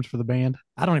other names for the band?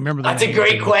 I don't remember. That's a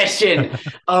great question.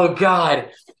 Oh God.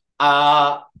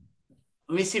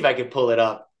 Let me see if I can pull it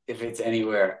up if it's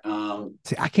anywhere.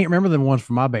 See, I can't remember the ones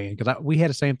for my band because we had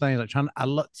the same thing. Like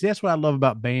see, that's what I love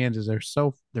about bands is their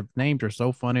names are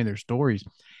so funny, their stories.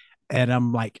 And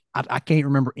I'm like, I can't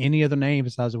remember any other name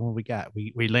besides the one we got.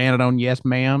 We landed on Yes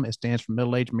Ma'am. It stands for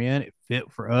middle-aged men. It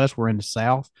fit for us. We're in the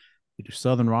South. We do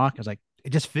Southern rock. I was like, it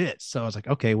just fits. So I was like,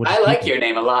 okay. I like your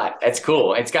name a lot. That's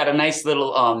cool. It's got a nice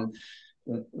little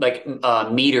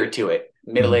meter to it.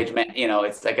 Middle-aged man,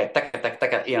 it's like a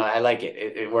taka, I like it.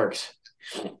 It works.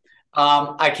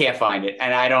 I can't find it,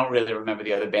 and I don't really remember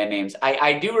the other band names.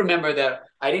 I do remember that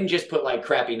I didn't just put like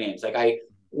crappy names. Like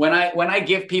when I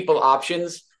give people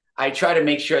options, I try to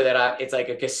make sure that it's like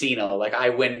a casino, like I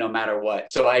win no matter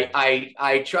what. So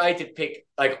I tried to pick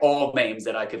like all names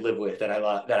that I could live with that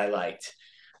I liked,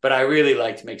 but I really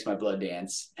liked Makes My Blood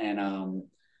Dance, and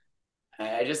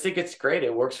I just think it's great.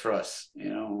 It works for us,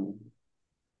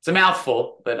 It's a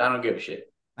mouthful, but I don't give a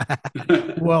shit.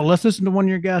 Well, let's listen to one of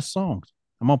your guys' songs.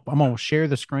 I'm gonna share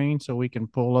the screen so we can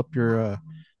pull up your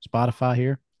Spotify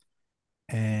here,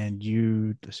 and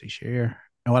let's see, share.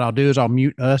 And what I'll do is I'll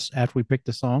mute us after we pick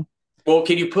the song. Well,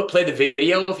 can you play the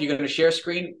video if you're going to share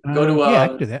screen? Go to I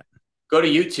can do that. Go to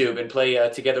YouTube and play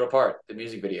Together Apart, the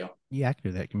music video. Yeah, I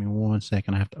can do that. Give me 1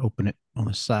 second. I have to open it on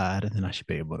the side, and then I should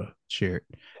be able to share it.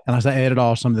 And I edit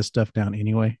all some of this stuff down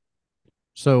anyway.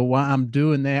 So while I'm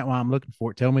doing that, while I'm looking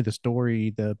for it, tell me the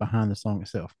story behind the song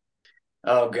itself.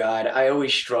 Oh God, I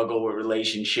always struggle with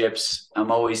relationships.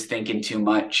 I'm always thinking too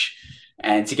much.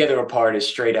 And Together Apart is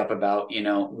straight up about,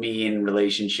 me in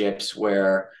relationships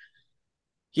where,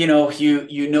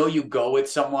 you go with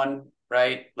someone,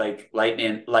 right? Like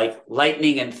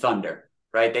lightning and thunder,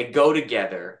 right? They go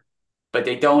together, but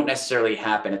they don't necessarily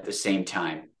happen at the same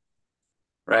time,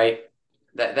 right?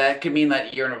 That could mean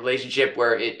that you're in a relationship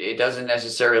where it doesn't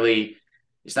necessarily,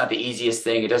 it's not the easiest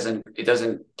thing. It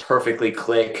doesn't perfectly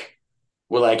click.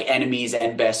 We're like enemies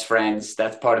and best friends.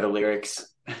 That's part of the lyrics.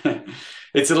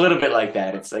 It's a little bit like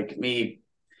that. It's like me.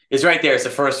 It's right there. It's the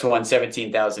first one,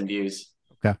 17,000 views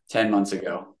Okay. 10 months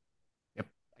ago. Yep.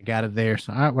 I got it there.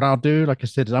 So what I'll do, like I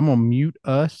said, is I'm gonna mute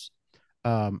us.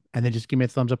 And then just give me a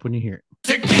thumbs up when you hear it.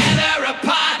 Together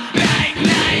apart, like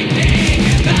lightning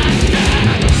and thunder.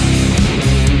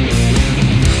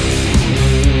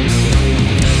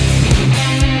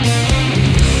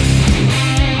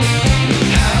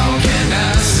 How can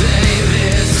I say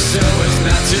this so as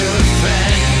not to offend?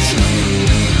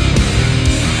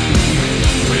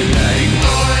 We're like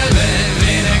oil and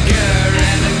vinegar,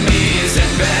 enemies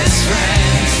and best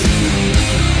friends.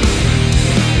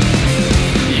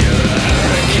 You're a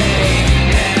hurricane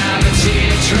and I'm a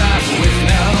teardrop with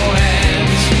no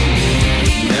end.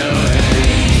 No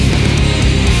end.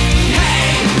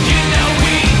 Hey, you know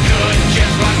we could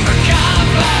just run for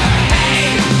cover.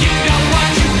 Hey, you know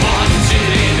what you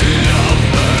wanted in a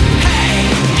lover.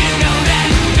 Hey, you know that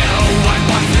no one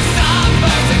wants to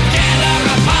suffer. Together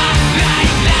apart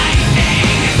like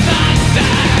lightning and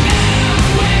thunder.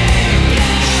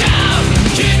 Shout,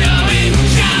 you know it.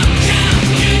 Shout, shout,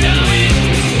 you know it.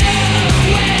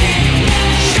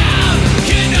 Shout,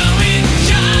 you know it.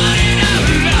 Shout it out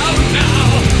loud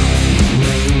now.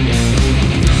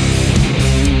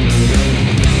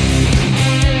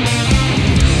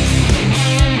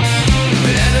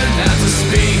 Better not to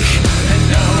speak, and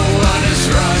no one is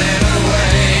running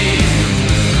away.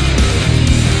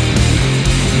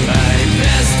 My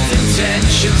best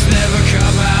intentions never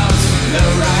come out the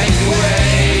right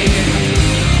way.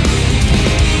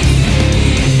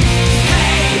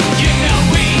 Hey, you know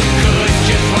we could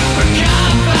just run for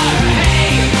cover.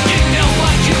 Hey, you know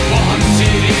what you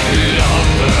wanted in a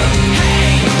lover.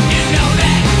 Hey, you know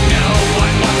that no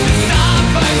one wants to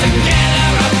suffer. Together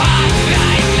apart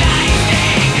like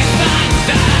lightning and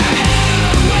thunder.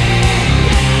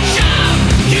 Shout,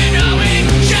 you know it.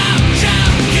 Shout,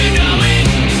 shout, you know it.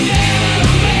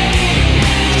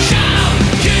 Shout,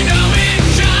 you know it.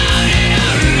 Shout it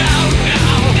out loud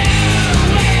now.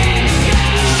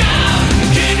 Shout,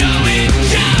 you know it.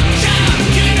 Shout, shout,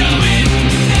 you know it.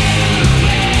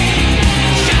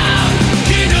 Shout,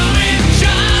 you know it.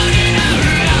 Shout it out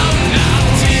loud now.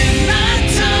 Did not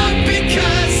talk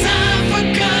because I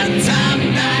forgot. I'm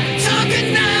not talking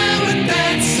now, and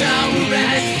that's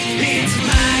alright. It's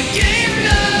my game,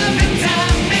 love, and I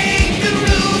make the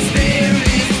rules. There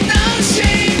is no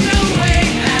shame, no way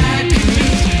I can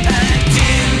lose. I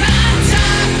did not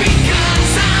talk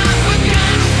because I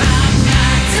forgot. I'm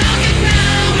not talking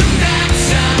now, and that's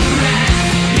alright.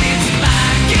 It's my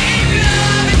game,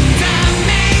 love, and I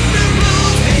make the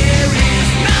rules. There is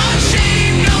no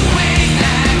shame, no way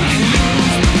I can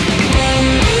lose.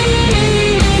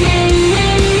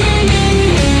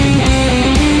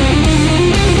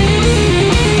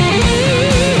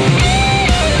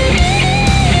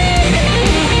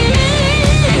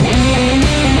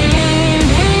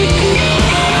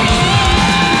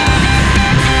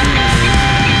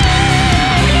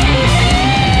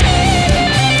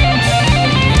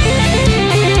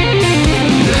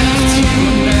 Left you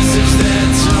a message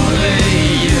that only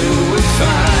you would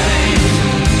find.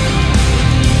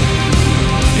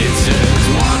 It says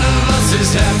one of us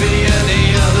is happy and the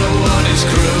other one is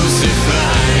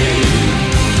crucified.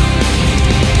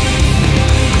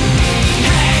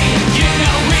 Hey, you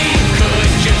know we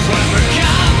could just run for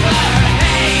cover.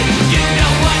 Hey, you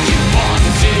know what you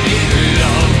wanted in a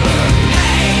lover.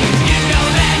 Hey, you know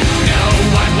that no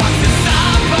one wants to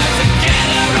suffer.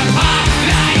 Together apart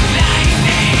like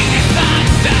lightning and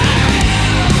thunder.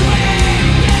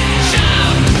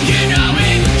 Shout, you know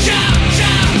it. Shout,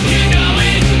 shout, you know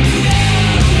it.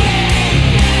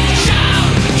 Shout,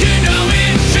 you know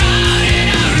it. Shout it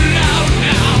out loud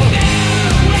now.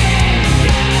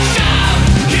 Shout,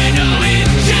 you know it.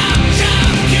 Shout,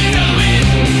 shout, you know it.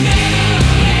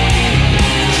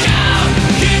 Shout,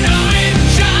 you know it.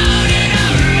 Shout it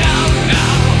out loud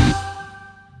now.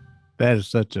 That is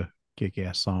such a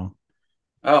kick-ass song.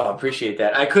 Oh, appreciate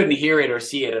that. I couldn't hear it or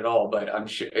see it at all, but I'm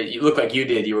sure you look like you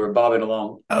did. You were bobbing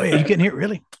along. Oh yeah, you couldn't hear it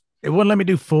really. It wouldn't let me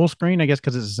do full screen, I guess,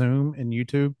 because it's Zoom and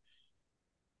YouTube.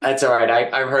 That's all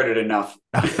right. I've heard it enough.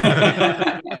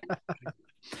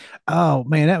 Oh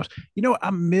man, that was,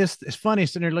 I missed. It's funny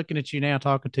sitting there looking at you now,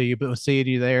 talking to you, but seeing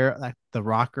you there, like the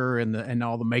rocker and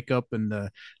all the makeup and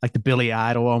the like the Billy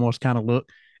Idol almost kind of look.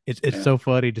 It's Yeah. so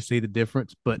funny to see the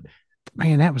difference. But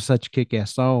man, that was such a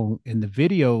kick-ass song, and the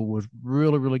video was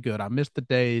really really good. I missed the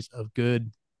days of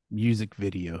good music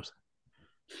videos.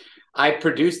 I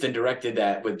produced and directed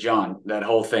that with John, that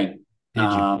whole thing. Did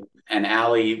you? And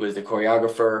Ali was the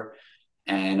choreographer,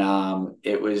 and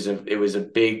it was a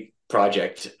big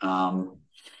project.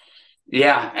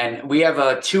 Yeah, and we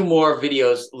have two more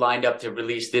videos lined up to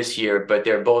release this year, but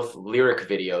they're both lyric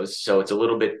videos, so it's a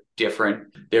little bit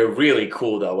different. They're really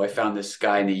cool though. I found this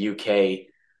guy in the UK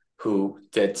who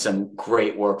did some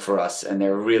great work for us, and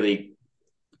they're really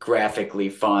graphically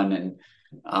fun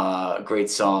and great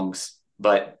songs.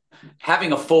 But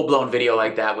having a full blown video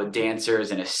like that with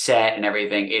dancers and a set and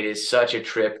everything, it is such a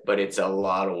trip, but it's a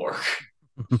lot of work.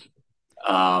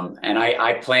 And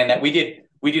I planned that. We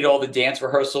did all the dance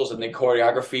rehearsals and the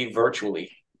choreography virtually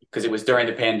because it was during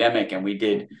the pandemic, and we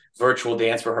did virtual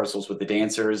dance rehearsals with the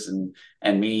dancers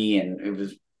and me, and it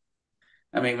was,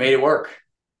 I mean, made it work.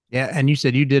 Yeah, and you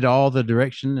said you did all the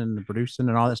direction and the producing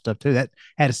and all that stuff too. That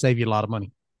had to save you a lot of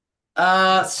money.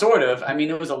 Sort of. I mean,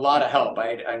 it was a lot of help. I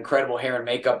had incredible hair and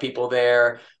makeup people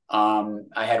there.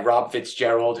 I had Rob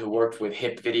Fitzgerald, who worked with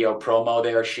Hip Video Promo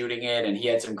there shooting it, and he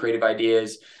had some creative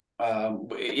ideas.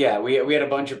 Yeah, we had a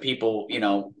bunch of people,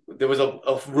 there was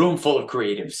a room full of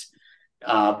creatives.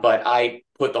 But I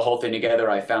put the whole thing together.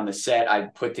 I found the set. I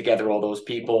put together all those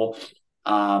people,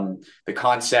 the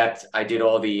concept. I did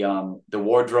all the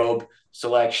wardrobe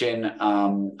selection.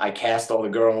 I cast all the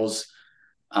girls.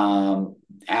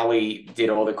 Ali did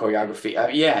all the choreography.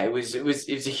 Yeah, it was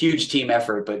a huge team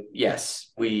effort, but yes,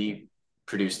 we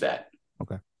produced that.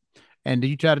 Okay. And do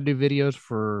you try to do videos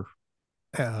for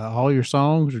all your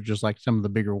songs, or just like some of the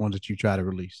bigger ones that you try to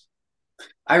release?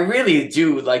 I really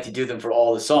do like to do them for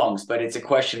all the songs, but it's a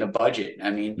question of budget. I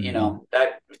mean, Hmm.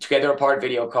 that Together Apart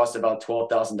video cost about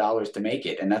 $12,000 to make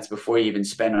it, and that's before you even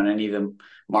spend on any of the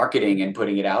marketing and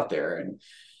putting it out there. And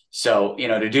so,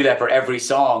 to do that for every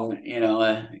song,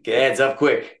 it adds up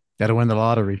quick. Got to win the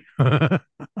lottery.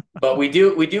 But we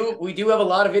do have a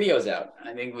lot of videos out.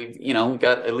 I think we've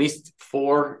got at least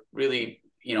four really,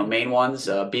 main ones.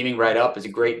 Beaming Right Up is a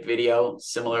great video,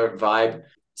 similar vibe.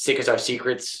 Sick as Our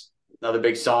Secrets, another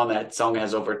big song. That song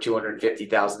has over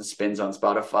 250,000 spins on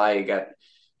Spotify.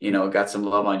 It got some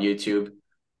love on YouTube,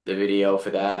 the video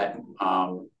for that.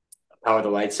 Power the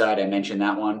Light Side, I mentioned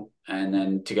that one. And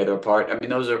then Together Apart. I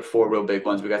mean, those are four real big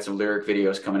ones. We got some lyric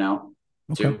videos coming out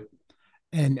Okay. too.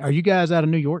 And are you guys out of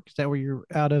New York? Is that where you're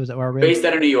out of? Is that where I read? Based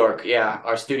out of New York, yeah.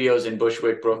 Our studio's in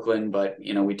Bushwick, Brooklyn, but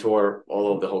we tour all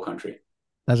over the whole country.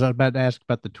 I was about to ask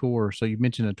about the tour. So you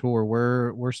mentioned a tour.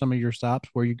 Where some of your stops?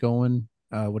 Where are you going?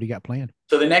 What do you got planned?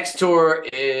 So the next tour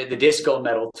is the Disco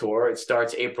Metal Tour. It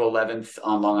starts April 11th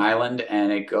on Long Island,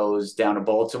 and it goes down to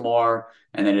Baltimore,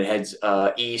 and then it heads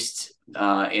east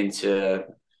into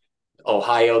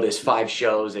Ohio. There's 5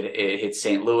 shows. It hits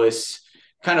St. Louis,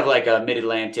 kind of like a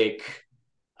Mid-Atlantic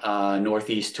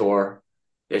Northeast tour.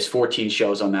 There's 14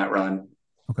 shows on that run.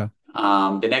 Okay.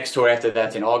 The next tour after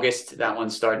that's in August. That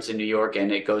one starts in New York,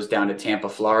 and it goes down to Tampa,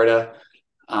 Florida,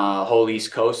 whole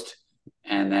East Coast,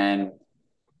 and then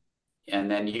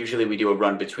usually we do a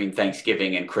run between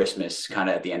Thanksgiving and Christmas, kind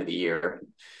of at the end of the year.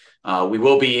 We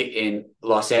will be in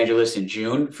Los Angeles in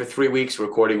June for 3 weeks,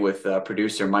 recording with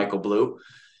producer Michael Blue.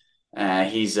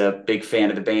 He's a big fan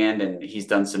of the band, and he's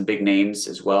done some big names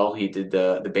as well. He did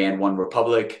the band One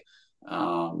Republic,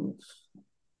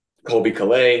 Colby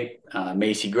Calais,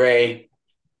 Macy Gray.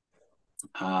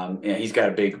 Yeah, he's got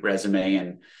a big resume,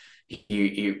 and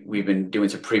we've been doing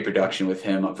some pre-production with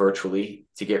him virtually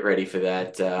to get ready for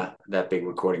that big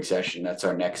recording session. That's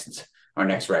our next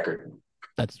record.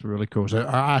 That's really cool. So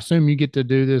I assume you get to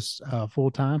do this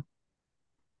full time.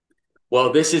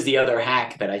 Well, this is the other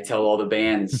hack that I tell all the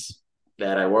bands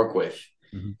that I work with.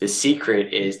 Mm-hmm. The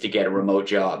secret is to get a remote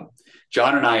job.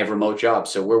 John and I have remote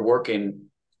jobs, so we're working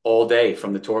all day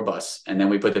from the tour bus, and then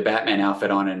we put the Batman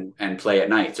outfit on and play at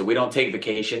night. So we don't take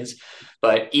vacations.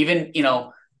 But even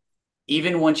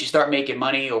once you start making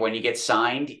money or when you get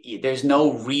signed, there's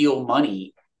no real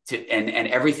money and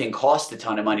everything costs a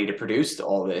ton of money to produce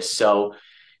all this. So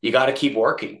you got to keep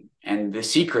working. And the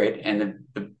secret and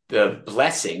the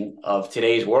blessing of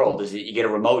today's world is that you get a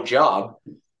remote job,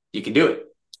 you can do it.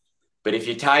 But if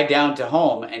you're tied down to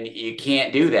home and you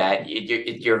can't do that,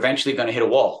 you're eventually going to hit a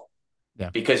wall. Yeah.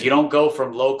 Because you don't go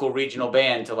from local regional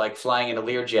band to like flying in a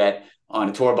Learjet on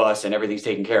a tour bus and everything's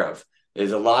taken care of.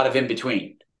 There's a lot of in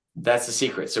between. That's the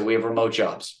secret. So we have remote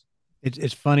jobs.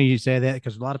 It's funny you say that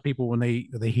because a lot of people when they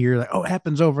hear like, oh, it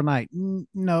happens overnight.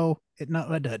 No, it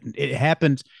doesn't. It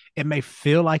happens. It may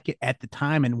feel like it at the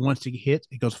time, and once it hits,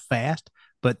 it goes fast.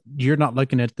 But you're not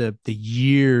looking at the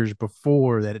years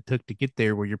before that it took to get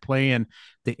there, where you're playing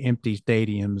the empty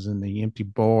stadiums and the empty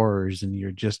bars, and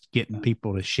you're just getting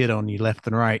people to shit on you left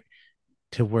and right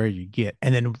to where you get.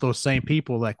 And then those same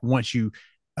people, like once you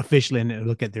officially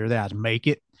look at their eyes, make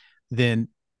it, then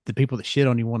the people that shit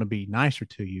on you want to be nicer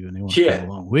to you and they want to come Yeah.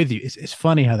 along with you. It's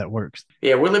funny how that works.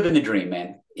 Yeah, we're living the dream,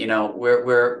 man.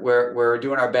 We're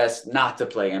doing our best not to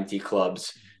play empty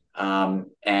clubs. And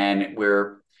we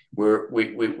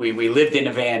lived in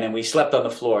a van and we slept on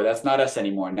the floor. That's not us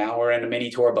anymore. Now we're in a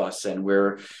mini tour bus and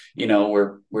we're doing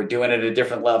it at a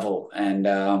different level. And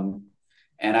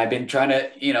I've been trying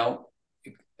to,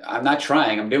 I'm not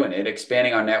trying, I'm doing it,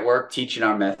 expanding our network, teaching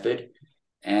our method,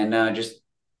 and just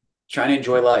trying to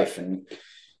enjoy life. And,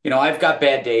 I've got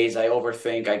bad days. I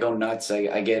overthink, I go nuts.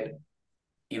 I get,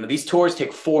 these tours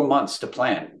take 4 months to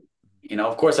plan.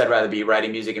 Of course, I'd rather be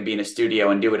writing music and be in a studio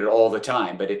and do it all the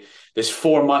time. But there's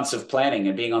 4 months of planning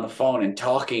and being on the phone and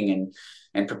talking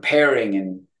and preparing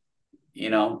and,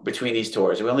 between these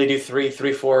tours. We only do three,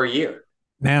 four a year.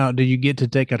 Now, do you get to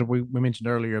take, we mentioned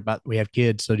earlier about we have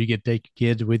kids. So do you get to take your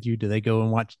kids with you? Do they go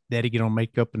and watch daddy get on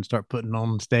makeup and start putting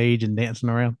on stage and dancing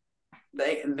around?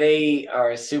 They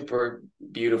are super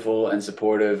beautiful and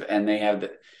supportive, and they have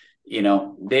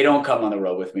they don't come on the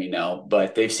road with me, no,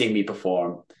 but they've seen me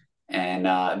perform, and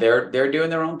they're doing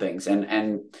their own things,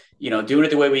 and doing it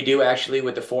the way we do, actually,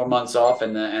 with the 4 months off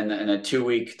and a 2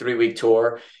 week 3 week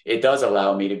tour. It does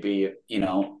allow me to be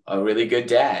a really good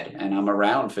dad, and I'm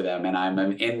around for them, and I'm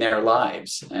in their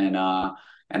lives, and I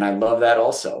love that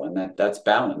also, and that's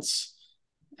balance.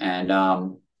 And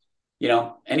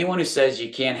anyone who says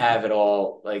you can't have it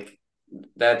all, like,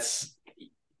 that's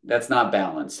not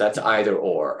balance. That's either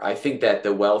or. I think that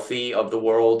the wealthy of the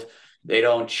world, they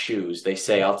don't choose. They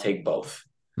say, I'll take both.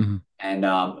 Mm-hmm. And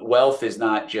wealth is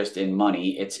not just in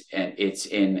money. It's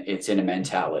in a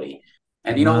mentality.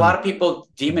 And a lot of people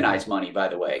demonize money, by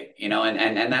the way.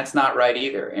 And that's not right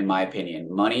either, in my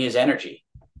opinion. Money is energy.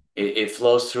 It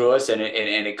flows through us, and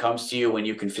it comes to you when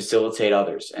you can facilitate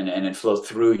others, and it flows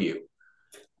through you.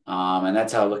 And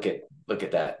that's how I look at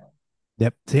that.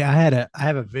 Yep. See, I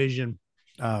have a vision.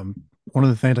 One of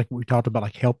the things like we talked about,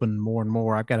 like helping more and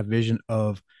more. I've got a vision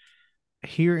of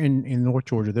here in North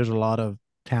Georgia. There's a lot of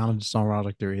talented songwriters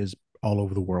like there is all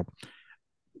over the world.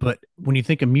 But when you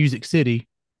think of Music City,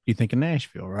 you think of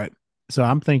Nashville, right? So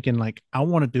I'm thinking like I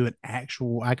want to do an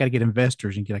actual. I got to get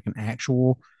investors and get like an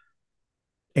actual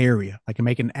area, like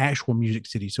make an actual Music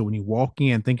City. So when you walk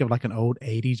in, think of like an old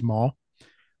 '80s mall,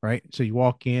 right? So you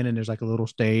walk in and there's like a little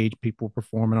stage, people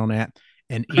performing on that.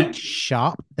 And each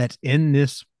shop that's in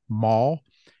this mall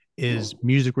is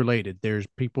music related. There's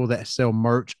people that sell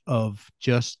merch of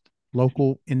just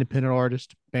local independent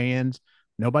artists, bands,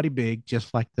 nobody big,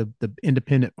 just like the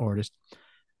independent artist.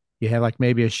 You have like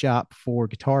maybe a shop for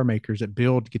guitar makers that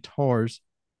build guitars,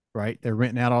 right? They're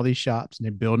renting out all these shops and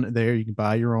they're building it there. You can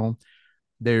buy your own.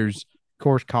 There's of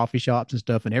course coffee shops and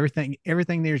stuff, and everything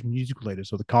there is music related.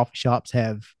 So the coffee shops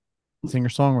have singer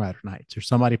songwriter nights or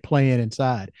somebody playing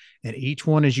inside, and each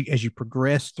one as you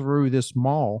progress through this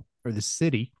mall or the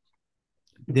city,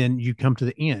 then you come to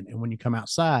the end, and when you come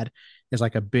outside, there's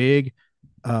like a big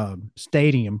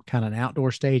stadium, kind of an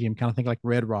outdoor stadium, kind of think like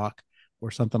Red Rock or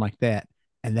something like that,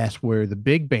 and that's where the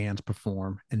big bands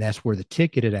perform, and that's where the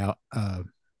ticketed out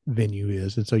venue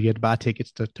is. And so you have to buy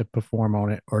tickets to perform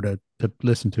on it or to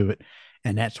listen to it.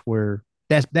 And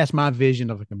that's my vision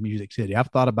of like a Music City. I've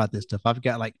thought about this stuff. I've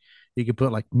got like, you could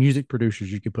put like music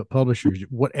producers, you could put publishers,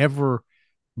 whatever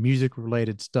music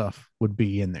related stuff would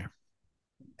be in there.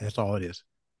 And that's all it is.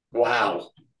 Wow.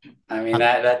 I mean,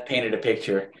 that painted a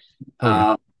picture. Oh,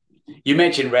 yeah. You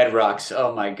mentioned Red Rocks.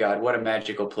 Oh my God, what a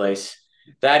magical place.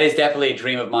 That is definitely a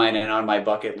dream of mine and on my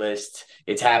bucket list.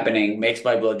 It's happening. Makes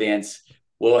my blood dance.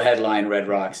 We'll headline Red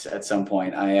Rocks at some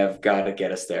point. I have got to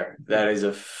get us there. That is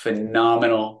a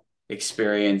phenomenal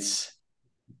experience.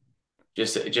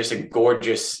 Just a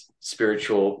gorgeous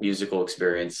spiritual musical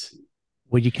experience.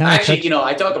 Well, you kind of Actually,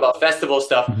 I talk about festival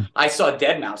stuff. Mhm. I saw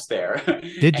Deadmau5 there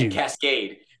Did and you?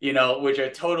 Cascade, which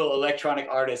are total electronic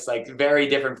artists, like very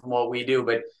different from what we do.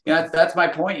 But that's my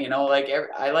point. Like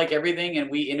I like everything,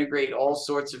 and we integrate all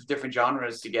sorts of different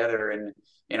genres together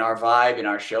in our vibe, in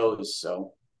our shows.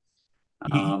 So,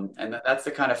 You, and that's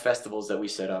the kind of festivals that we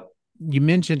set up. you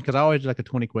mentioned, because I always like a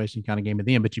 20 question kind of game at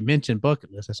the end, but you mentioned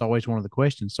bucket list. That's always one of the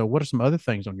questions. So, what are some other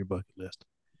things on your bucket list?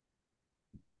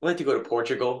 I like to go to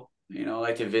Portugal I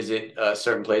like to visit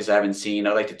certain places I haven't seen.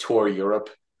 I like to tour Europe,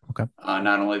 Okay.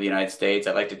 not only the United States.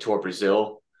 I'd like to tour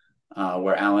Brazil,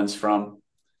 where Alan's from.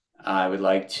 I would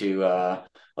like to.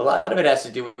 A lot of it has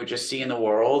to do with just seeing the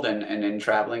world and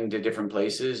traveling to different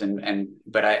places.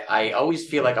 But I always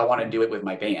feel like I want to do it with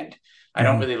my band. I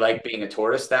don't Mhm. really like being a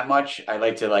tourist that much. I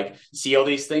like to like see all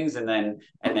these things and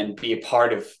then be a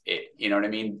part of it. You know what I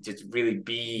mean? Just really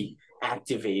be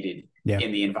activated Yeah.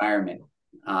 in the environment.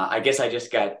 I guess I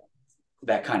just got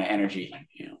that kind of energy.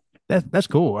 That's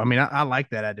cool. I mean, I like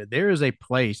that idea. There is a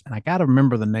place, and I got to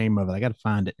remember the name of it. I got to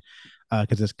find it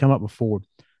because it's come up before.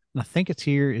 And I think it's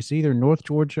here. It's either North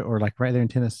Georgia or like right there in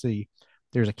Tennessee.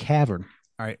 There's a cavern.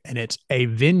 All right. And it's a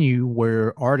venue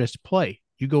where artists play.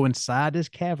 You go inside this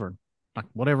cavern, like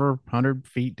whatever, 100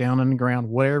 feet down in the ground,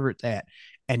 wherever it's at,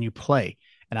 and you play.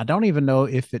 And I don't even know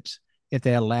if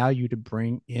they allow you to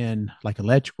bring in like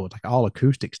electrical, like all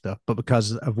acoustic stuff, but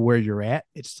because of where you're at,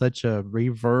 it's such a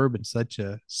reverb and such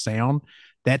a sound.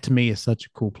 That to me is such a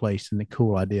cool place and a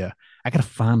cool idea. I gotta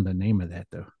find the name of that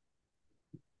though.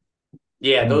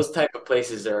 Yeah, Mm. those type of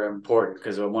places are important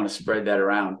because I want to spread that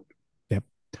around. Yep.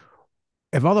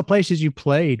 Of all the places you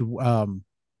played,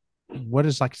 what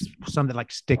is like something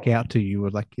like stick out to you, or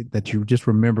like that you just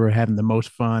remember having the most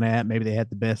fun at? Maybe they had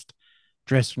the best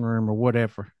dressing room or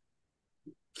whatever.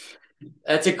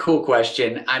 That's a cool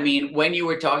question. I mean, when you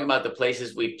were talking about the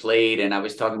places we played and I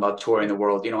was talking about touring the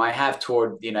world, I have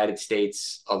toured the United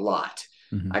States a lot.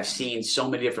 Mm-hmm. I've seen so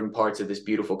many different parts of this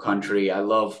beautiful country. I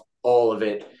love all of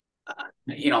it.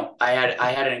 I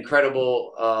had an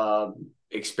incredible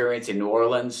experience in New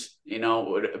Orleans,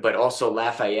 but also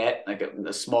Lafayette, like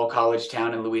a small college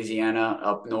town in Louisiana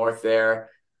up north there.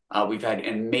 We've had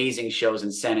amazing shows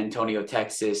in San Antonio,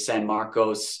 Texas, San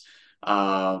Marcos,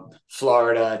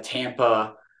 Florida,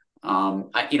 Tampa.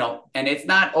 And it's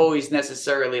not always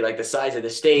necessarily like the size of the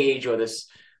stage or this,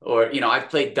 or I've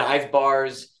played dive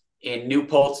bars in New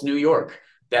Paltz, New York,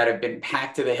 that have been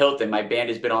packed to the hilt, and my band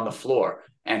has been on the floor,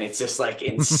 and it's just like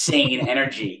insane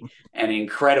energy and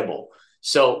incredible.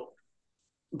 So,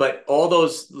 but all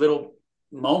those little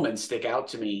moments stick out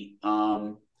to me.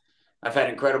 I've had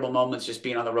incredible moments just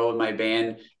being on the road with my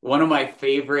band. One of my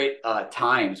favorite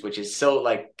times, which is so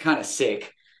like kind of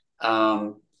sick,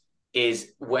 um,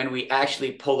 is when we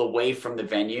actually pull away from the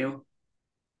venue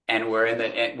and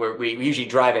where we usually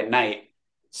drive at night.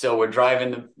 So we're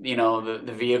driving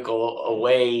the vehicle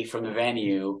away from the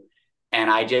venue, and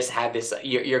I just had this.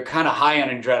 You're kind of high on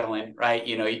adrenaline, right?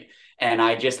 And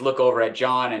I just look over at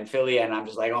John and Philly, and I'm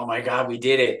just like, oh my god, we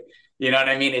did it. You know what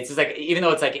I mean? It's just like, even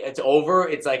though it's like it's over,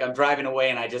 it's like I'm driving away,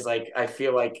 and I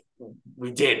feel like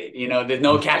we did it. There's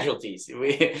no casualties.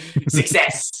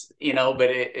 Success. But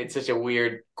it's such a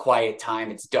weird, quiet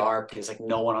time. It's dark. There's like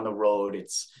no one on the road.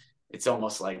 It's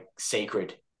almost like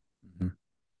sacred. Mm-hmm.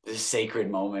 This sacred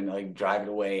moment, like driving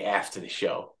away after the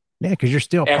show. Yeah, because you're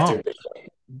still After pumped. the show.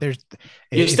 There's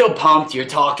You're if still pumped. You're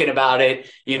talking about it.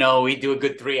 We do a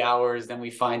good 3 hours, then we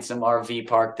find some RV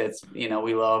park that's we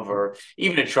love, or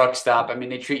even a truck stop. I mean,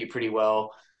 they treat you pretty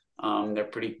well. They're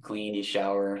pretty clean. You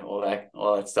shower, all that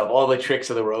stuff, all the tricks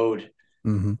of the road.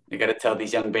 mm-hmm. You got to tell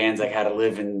these young bands like how to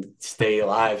live and stay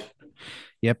alive.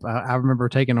 Yep, I remember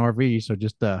taking RV, so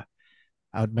just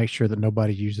I would make sure that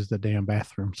nobody uses the damn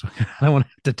bathroom, so I don't want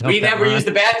to have to dump We that never line. use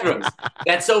the bathrooms.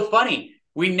 That's so funny.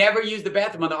 We never use the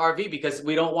bathroom on the RV because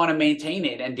we don't want to maintain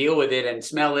it and deal with it and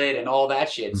smell it and all that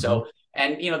shit. Mm-hmm. So,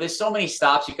 and there's so many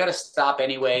stops. You got to stop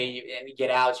anyway and get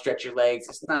out, stretch your legs.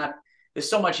 There's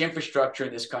so much infrastructure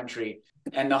in this country.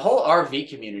 And the whole RV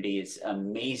community is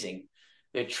amazing.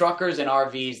 The truckers and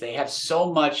RVs, they have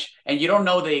so much, and you don't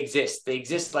know they exist. They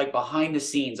exist like behind the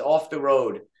scenes, off the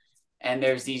road. And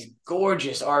there's these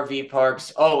gorgeous RV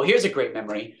parks. Oh, here's a great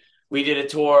memory. We did a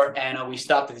tour, and we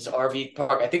stopped at this RV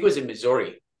park. I think it was in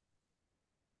Missouri.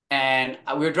 And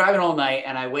we were driving all night,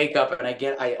 and I wake up and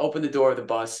I open the door of the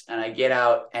bus and I get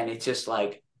out, and it's just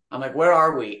like, I'm like, where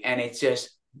are we? And it's just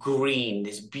green,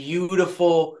 this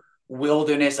beautiful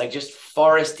wilderness, like just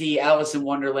foresty, Alice in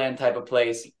Wonderland type of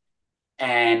place.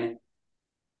 And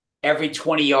every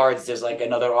 20 yards, there's like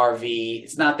another RV.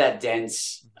 It's not that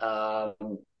dense. There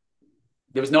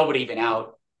was nobody even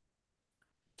out.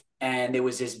 And there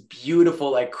was this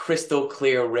beautiful, like crystal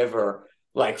clear river,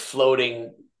 like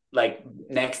floating, like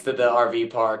next to the RV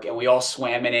park, and we all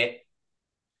swam in it.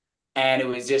 And it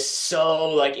was just so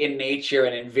like in nature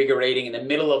and invigorating in the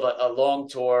middle of a long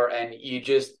tour. And it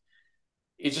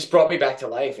just brought me back to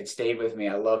life. It stayed with me.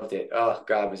 I loved it. Oh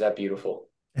God, was that beautiful?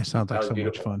 That sounds That like was so much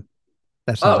beautiful. fun.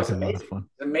 That Oh, sounds it like was a lot of amazing. fun.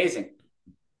 Amazing.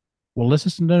 Well, let's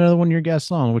listen to another one of your guys'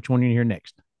 song. Which one you hear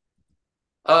next?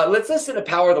 Let's listen to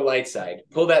Power the Light Side.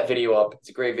 Pull that video up. It's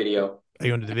a great video. Are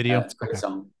you into the video? It's a great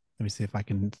song. Let me see if I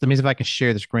can. Let me see if I can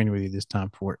share the screen with you this time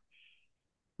for it.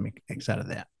 Let me X out of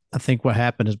that. I think what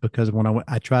happened is because when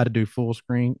I tried to do full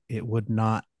screen, it would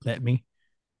not let me.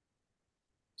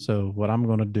 So what I'm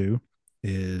going to do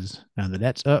is now that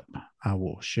that's up, I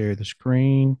will share the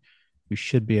screen. You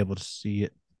should be able to see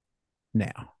it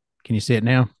now. Can you see it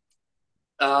now?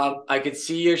 I can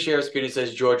see your share screen. It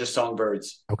says Georgia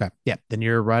Songbirds. Okay. Yeah. Then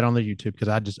you're right on the YouTube because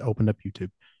I just opened up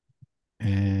YouTube.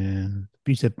 And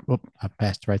you said, well, I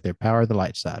passed right there. Power the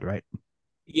Light Side, right?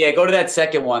 Yeah, go to that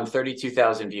second one,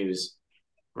 32,000 views.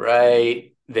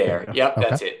 Right there. Yep, okay.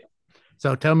 That's it.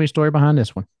 So tell me a story behind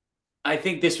this one. I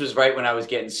think this was right when I was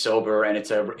getting sober, and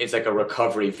it's like a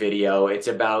recovery video. It's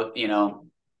about,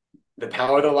 the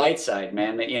power of the light side,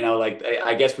 man. Like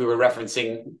I guess we were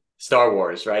referencing Star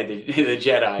Wars, right? The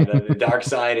Jedi, the dark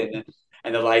side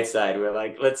and the light side. We're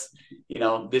like, let's,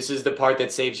 this is the part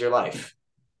that saves your life.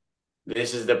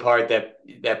 This is the part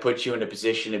that puts you in a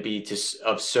position to be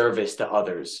of service to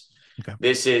others. Okay.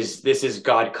 This is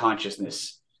God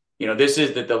consciousness. This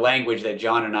is the language that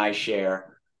John and I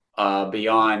share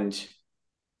beyond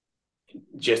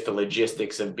just the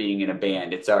logistics of being in a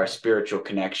band. It's our spiritual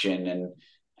connection,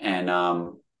 and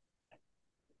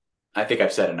I think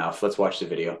I've said enough. Let's watch the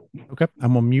video. Okay,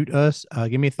 I'm gonna mute us.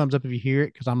 Give me a thumbs up if you hear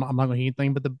it, because I'm not gonna hear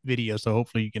anything but the video. So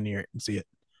hopefully you can hear it and see it.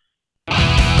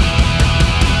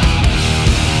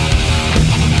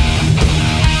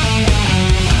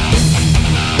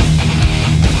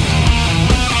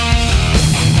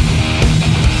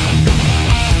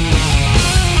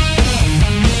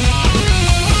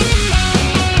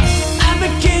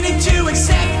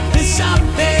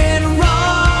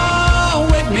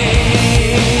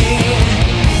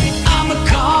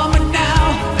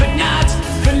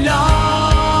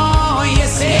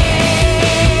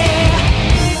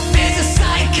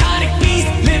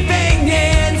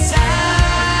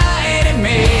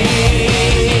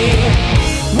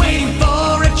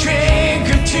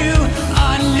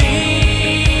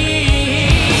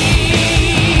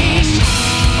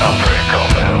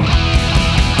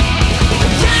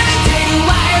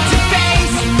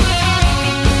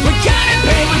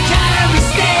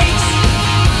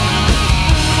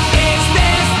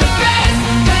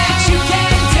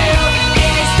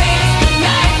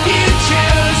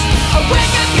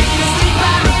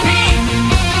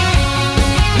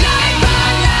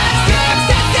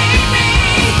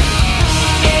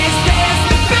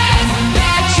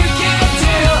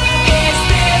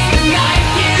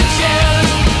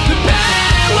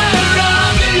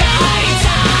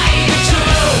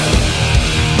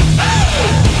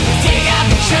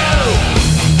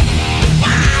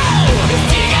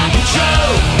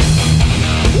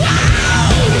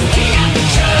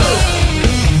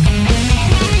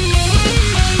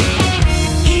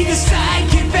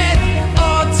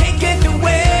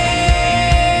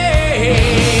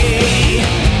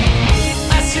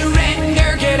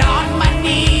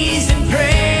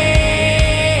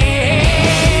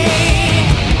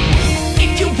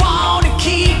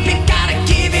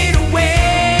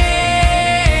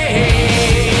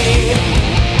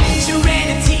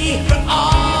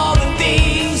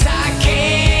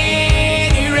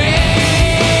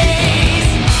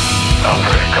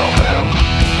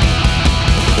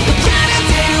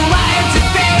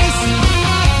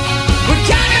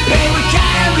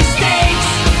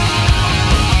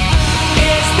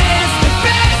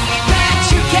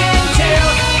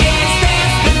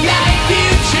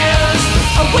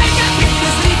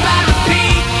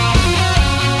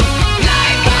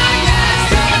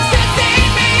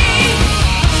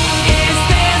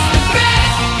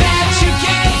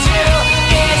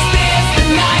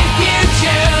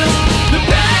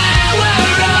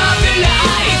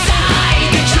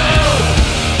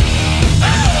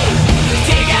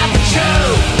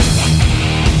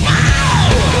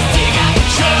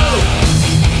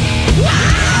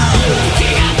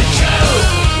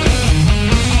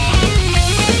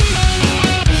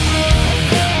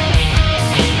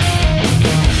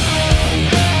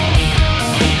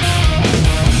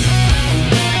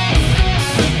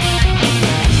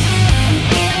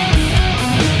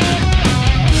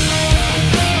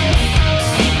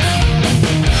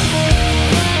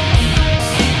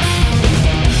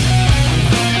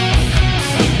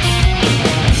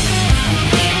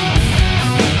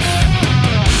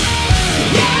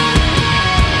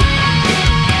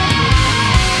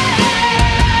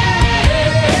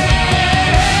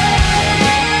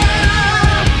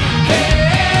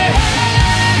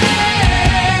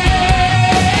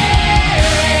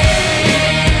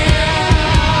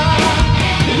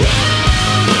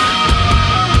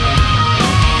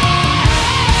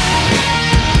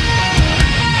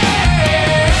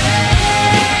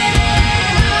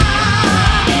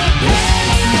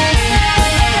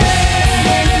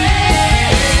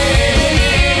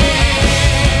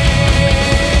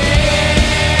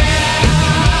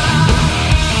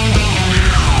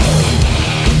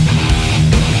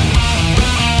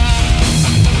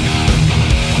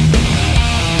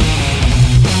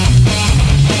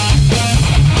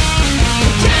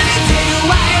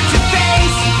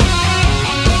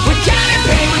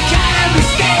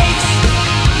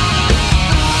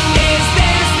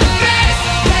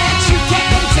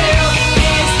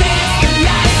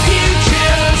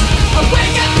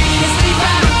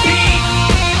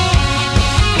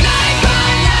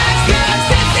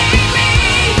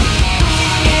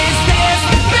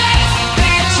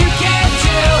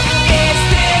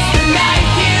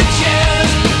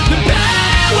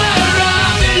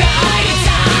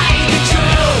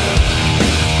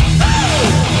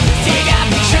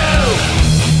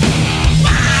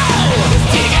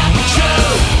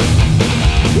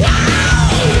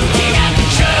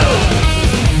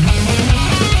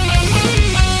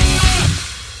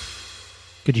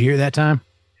 Could you hear that time?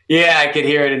 Yeah, I could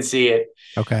hear it and see it.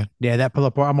 Okay. Yeah, that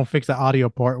part. I'm gonna fix the audio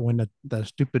part when the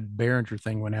stupid Behringer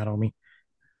thing went out on me.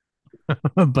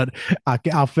 But I'll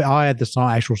add the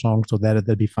song, actual song, so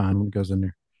that'd be fine when it goes in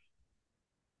there.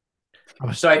 I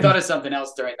was, So I thought of something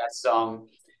else during that song.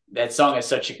 That song has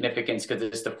such significance because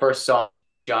it's the first song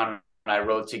John and I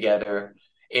wrote together.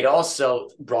 It also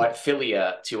brought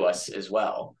Philia to us as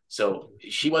well. So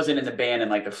she wasn't in the band in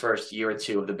like the first year or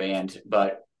two of the band,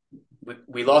 but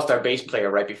we lost our bass player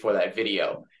right before that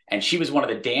video. And she was one of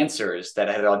the dancers that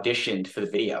had auditioned for the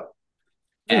video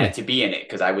and to be in it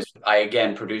because I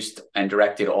again produced and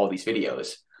directed all these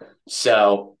videos.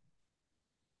 So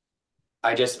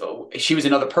she was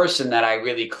another person that I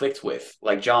really clicked with,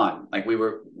 like John. Like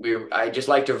I just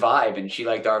liked her vibe and she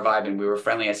liked our vibe and we were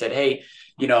friendly. I said, hey,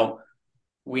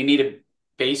 we need a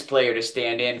bass player to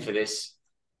stand in for this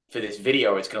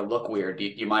video. It's going to look weird. Do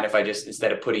you mind if I just,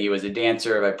 instead of putting you as a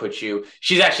dancer, if I put you,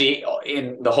 she's actually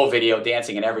in the whole video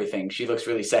dancing and everything. She looks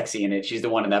really sexy in it. She's the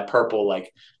one in that purple,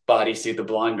 like bodysuit, the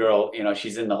blonde girl,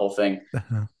 she's in the whole thing.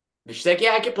 Uh-huh. She's like,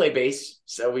 yeah, I can play bass.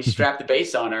 So we strapped the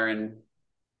bass on her and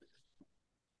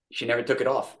she never took it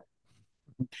off.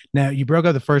 Now you broke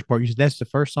up the first part. You said that's the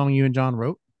first song you and John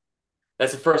wrote?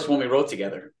 That's the first one we wrote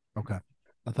together. Okay.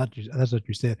 That's what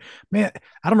you said. Man,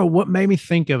 I don't know what made me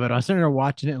think of it. I was sitting there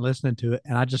watching it and listening to it,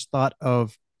 and I just thought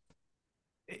of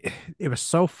it was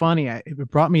so funny. It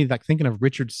brought me like thinking of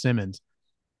Richard Simmons.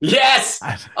 Yes.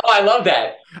 I love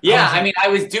that. Yeah. I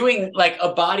was doing like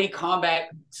a body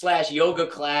combat / yoga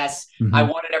class. Mm-hmm. I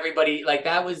wanted everybody like,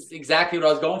 that was exactly what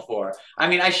I was going for.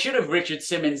 I should have Richard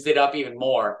Simmons it up even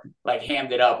more, like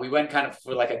hammed it up. We went kind of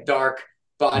for like a dark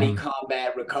body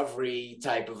combat recovery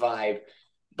type of vibe.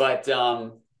 But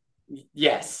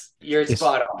yes, you're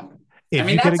spot on.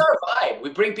 That's our vibe. We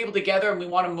bring people together and we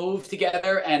want to move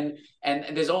together and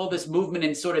there's all this movement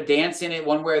and sort of dance in it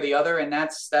one way or the other. And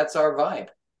that's our vibe.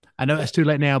 I know it's too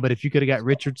late now, but if you could have got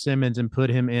Richard Simmons and put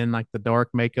him in like the dark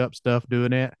makeup stuff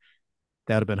doing it,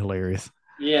 that would have been hilarious.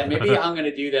 Yeah, maybe I'm going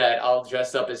to do that. I'll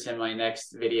dress up as him in my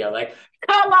next video. Like,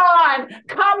 come on,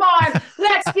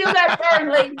 let's feel that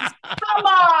burn, ladies. Come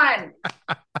on.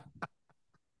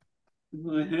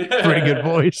 Pretty good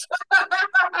voice.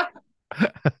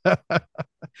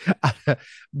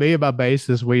 Me and my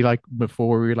bassist,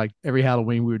 before we were like every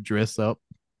Halloween we would dress up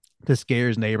to scare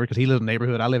his neighbor because he lives in the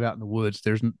neighborhood. I live out in the woods.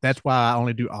 That's why I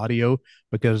only do audio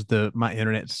because my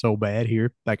internet's so bad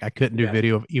here. Like I couldn't do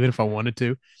video even if I wanted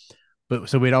to. But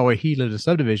so he lived in a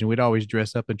subdivision. We'd always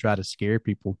dress up and try to scare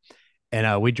people.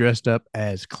 And we dressed up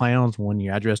as clowns one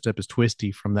year. I dressed up as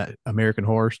Twisty from that American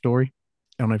Horror Story.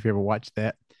 I don't know if you ever watched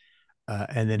that.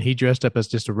 And then he dressed up as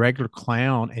just a regular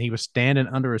clown and he was standing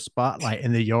under a spotlight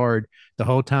in the yard the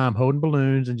whole time holding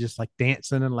balloons and just like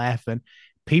dancing and laughing.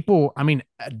 People,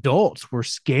 adults were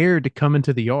scared to come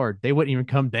into the yard. They wouldn't even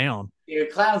come down. Yeah,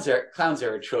 clowns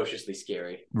are atrociously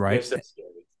scary. Right. They're so scary.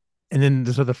 And then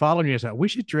so the following year, we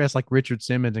should dress like Richard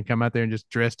Simmons and come out there and just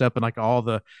dressed up in like all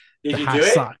the high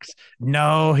socks.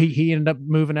 No, he ended up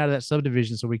moving out of that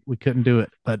subdivision, so we couldn't do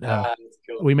it. But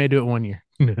cool. We may do it one year.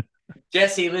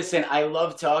 Jesse, listen, I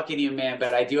love talking to you, man,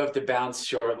 but I do have to bounce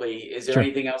shortly. Is there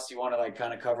anything else you want to like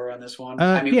kind of cover on this one?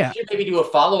 We should maybe do a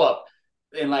follow-up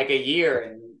in like a year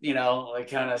and,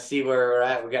 like kind of see where we're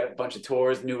at. We got a bunch of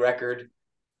tours, new record.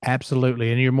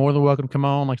 Absolutely. And you're more than welcome to come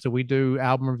on. Like I said, we do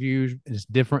album reviews. It's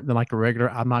different than like a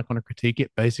regular. I'm not going to critique it.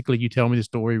 Basically, you tell me the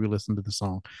story, we listen to the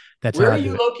song. That's where are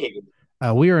you located?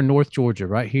 We are in North Georgia,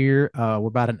 right here. We're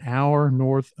about an hour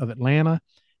north of Atlanta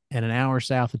and an hour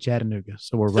south of Chattanooga.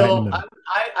 So we're right in the middle.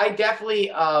 I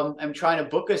definitely am trying to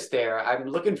book us there. I'm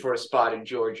looking for a spot in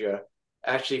Georgia,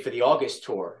 actually, for the August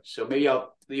tour. So maybe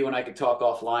you and I could talk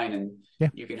offline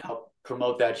and you can help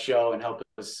promote that show and help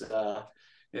us.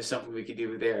 There's something we could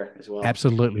do there as well.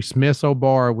 Absolutely. Smith's Old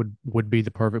Bar would be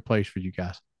the perfect place for you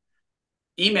guys.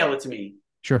 Email it to me.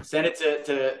 Sure. Send it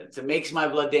to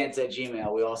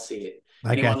makesmyblood@gmail. We all see it.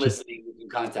 Anyone listening, you can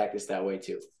contact us that way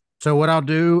too. So what I'll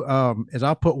do is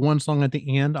I'll put one song at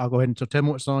the end. I'll go ahead and tell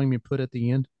me what song you put at the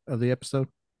end of the episode.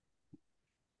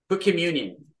 Put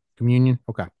Communion. Communion.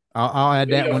 Okay. I'll add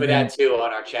that one for that too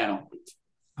on our channel.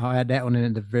 I'll add that one in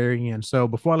at the very end. So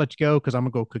before I let you go, because I'm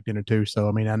gonna go cook dinner too.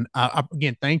 So I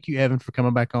again, thank you, Evan, for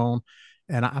coming back on.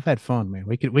 And I've had fun, man.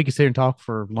 We could sit here and talk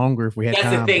for longer if we had time.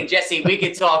 That's the thing, Jesse. We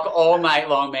could talk all night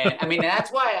long, man.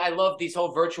 That's why I love these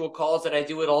whole virtual calls that I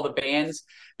do with all the bands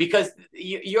because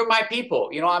you're my people.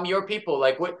 I'm your people.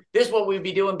 Like this is what we'd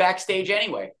be doing backstage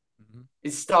anyway. Mm-hmm.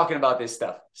 It's talking about this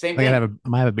stuff. Same thing. I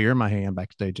might have a beer in my hand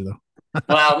backstage though.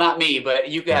 Well, not me, but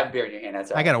you can have beer in your hand.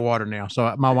 That's all I got a water now.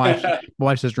 So my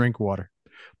wife says drink water.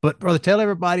 But brother, tell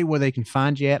everybody where they can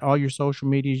find you at all your social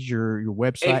medias, your If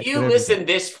website, you whatever you got. listen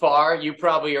this far, you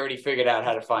probably already figured out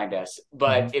how to find us. Mhm.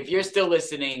 But if you're still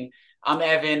listening, I'm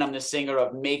Evan. I'm the singer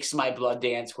of Makes My Blood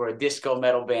Dance. We're a disco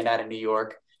metal band out of New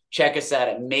York. Check us out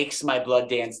at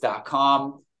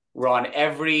makesmybloodDance.com. We're on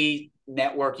every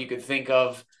network you could think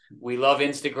of. We love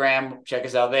Instagram. Check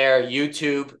us out there.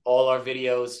 YouTube, all our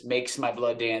videos, Makes My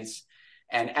Blood Dance.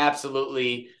 And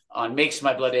absolutely on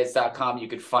makesmybloodDance.com, you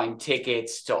could find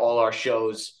tickets to all our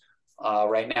shows.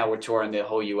 Right now, we're touring the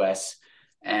whole U.S.,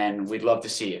 and we'd love to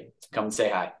see you. Come and say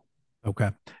hi. Okay.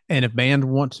 And if band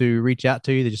want to reach out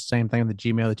to you, they just same thing with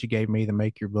the Gmail that you gave me, to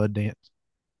Make Your Blood Dance.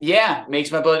 Yeah,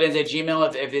 makes my blood dance at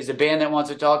Gmail. If there's a band that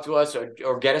wants to talk to us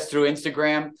or get us through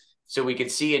Instagram so we could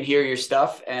see and hear your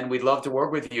stuff, and we'd love to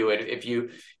work with you. And if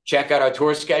you check out our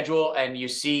tour schedule and you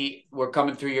see we're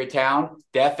coming through your town,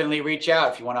 definitely reach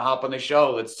out. If you want to hop on the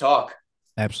show, let's talk.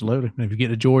 Absolutely. And if you get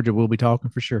to Georgia, we'll be talking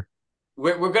for sure.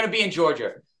 We're going to be in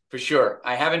Georgia for sure.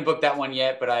 I haven't booked that one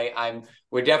yet, but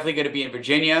we're definitely going to be in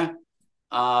Virginia,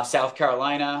 South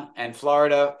Carolina, and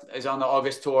Florida is on the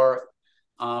August tour.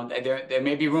 There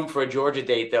may be room for a Georgia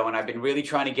date though, and I've been really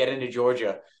trying to get into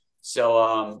Georgia.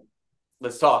 So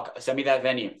let's talk. Send me that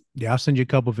venue. Yeah, I'll send you a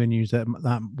couple of venues that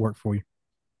work for you.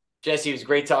 Jesse, it was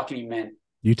great talking to you, man.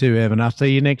 You too, Evan. I'll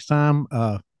see you next time.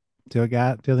 Till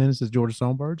then, this is Georgia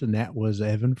Songbirds, and that was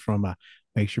Evan from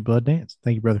Makes Your Blood Dance.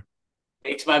 Thank you, brother.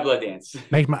 Makes my blood dance.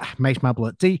 Makes my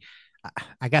blood. See,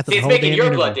 I got the See, it's whole making damn your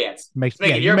interview. blood dance. Makes It's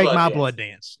making you your make blood my dance. blood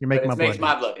dance. You But make my it blood makes my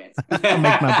dance. blood dance. I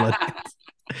make my blood dance.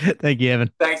 Thank you,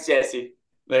 Evan. Thanks, Jesse.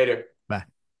 Later. Bye.